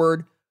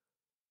forward.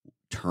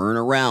 Turn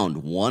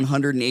around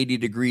 180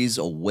 degrees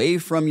away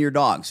from your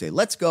dog. Say,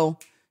 let's go.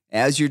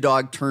 As your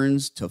dog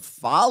turns to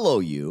follow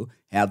you,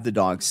 have the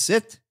dog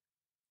sit.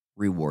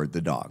 Reward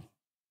the dog.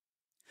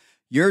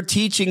 You're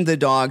teaching the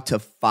dog to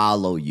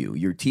follow you.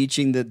 You're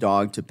teaching the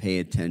dog to pay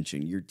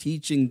attention. You're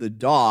teaching the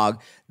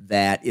dog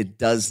that it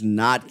does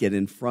not get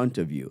in front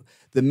of you.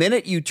 The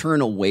minute you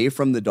turn away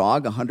from the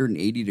dog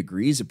 180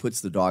 degrees, it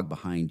puts the dog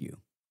behind you.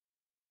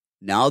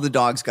 Now the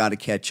dog's got to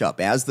catch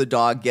up. As the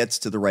dog gets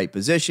to the right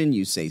position,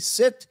 you say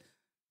sit,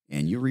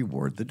 and you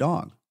reward the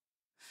dog.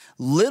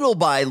 Little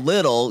by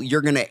little, you're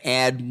going to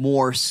add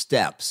more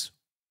steps,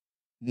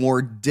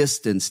 more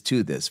distance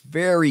to this,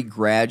 very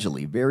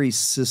gradually, very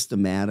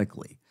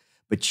systematically.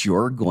 But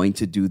you're going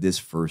to do this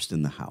first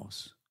in the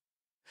house.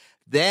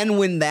 Then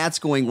when that's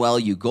going well,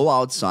 you go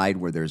outside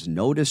where there's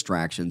no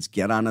distractions,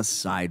 get on a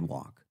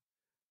sidewalk.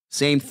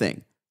 Same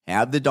thing.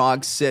 Have the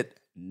dog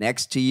sit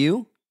next to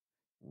you.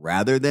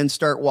 Rather than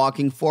start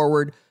walking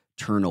forward,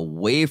 turn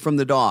away from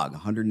the dog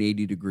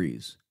 180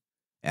 degrees.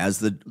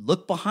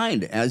 Look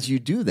behind as you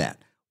do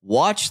that.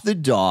 Watch the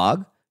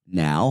dog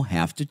now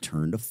have to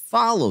turn to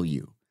follow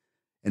you.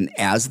 And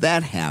as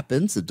that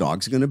happens, the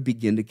dog's going to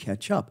begin to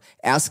catch up.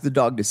 Ask the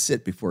dog to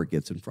sit before it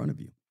gets in front of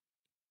you.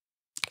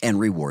 And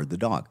reward the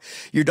dog.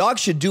 Your dog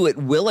should do it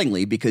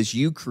willingly because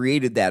you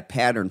created that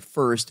pattern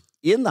first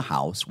in the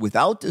house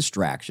without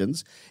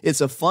distractions. It's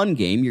a fun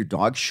game. Your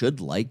dog should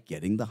like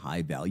getting the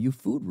high-value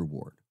food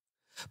reward.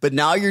 But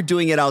now you're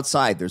doing it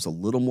outside. There's a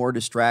little more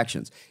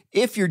distractions.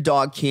 If your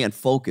dog can't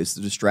focus,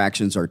 the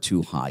distractions are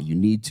too high. You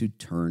need to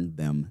turn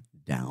them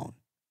down,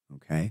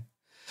 okay?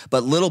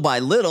 But little by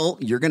little,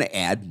 you're going to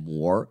add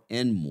more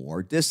and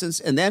more distance.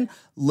 And then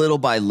little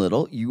by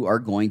little, you are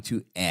going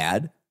to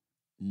add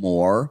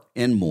more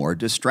and more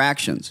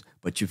distractions.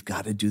 But you've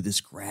got to do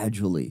this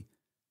gradually.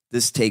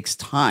 This takes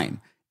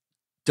time.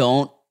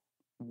 Don't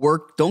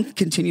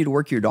continue to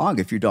work your dog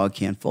if your dog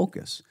can't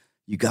focus.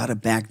 You got to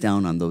back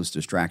down on those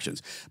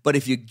distractions. But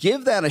if you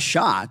give that a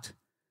shot,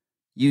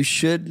 you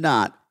should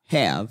not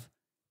have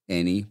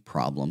any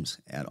problems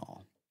at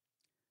all.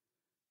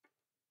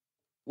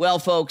 Well,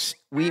 folks,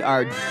 we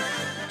are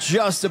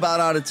just about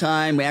out of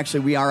time. Actually,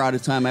 we are out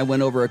of time. I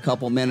went over a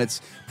couple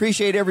minutes.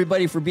 Appreciate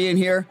everybody for being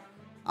here.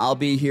 I'll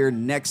be here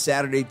next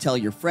Saturday. Tell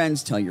your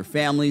friends, tell your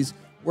families.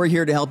 We're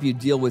here to help you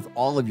deal with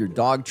all of your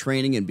dog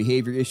training and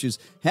behavior issues.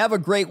 Have a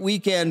great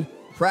weekend.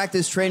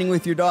 Practice training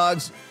with your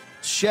dogs.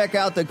 Check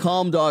out the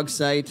Calm Dog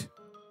site.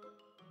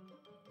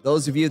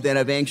 Those of you that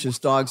have anxious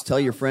dogs, tell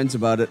your friends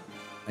about it.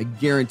 I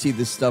guarantee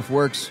this stuff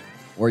works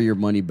or your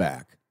money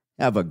back.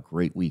 Have a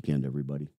great weekend, everybody.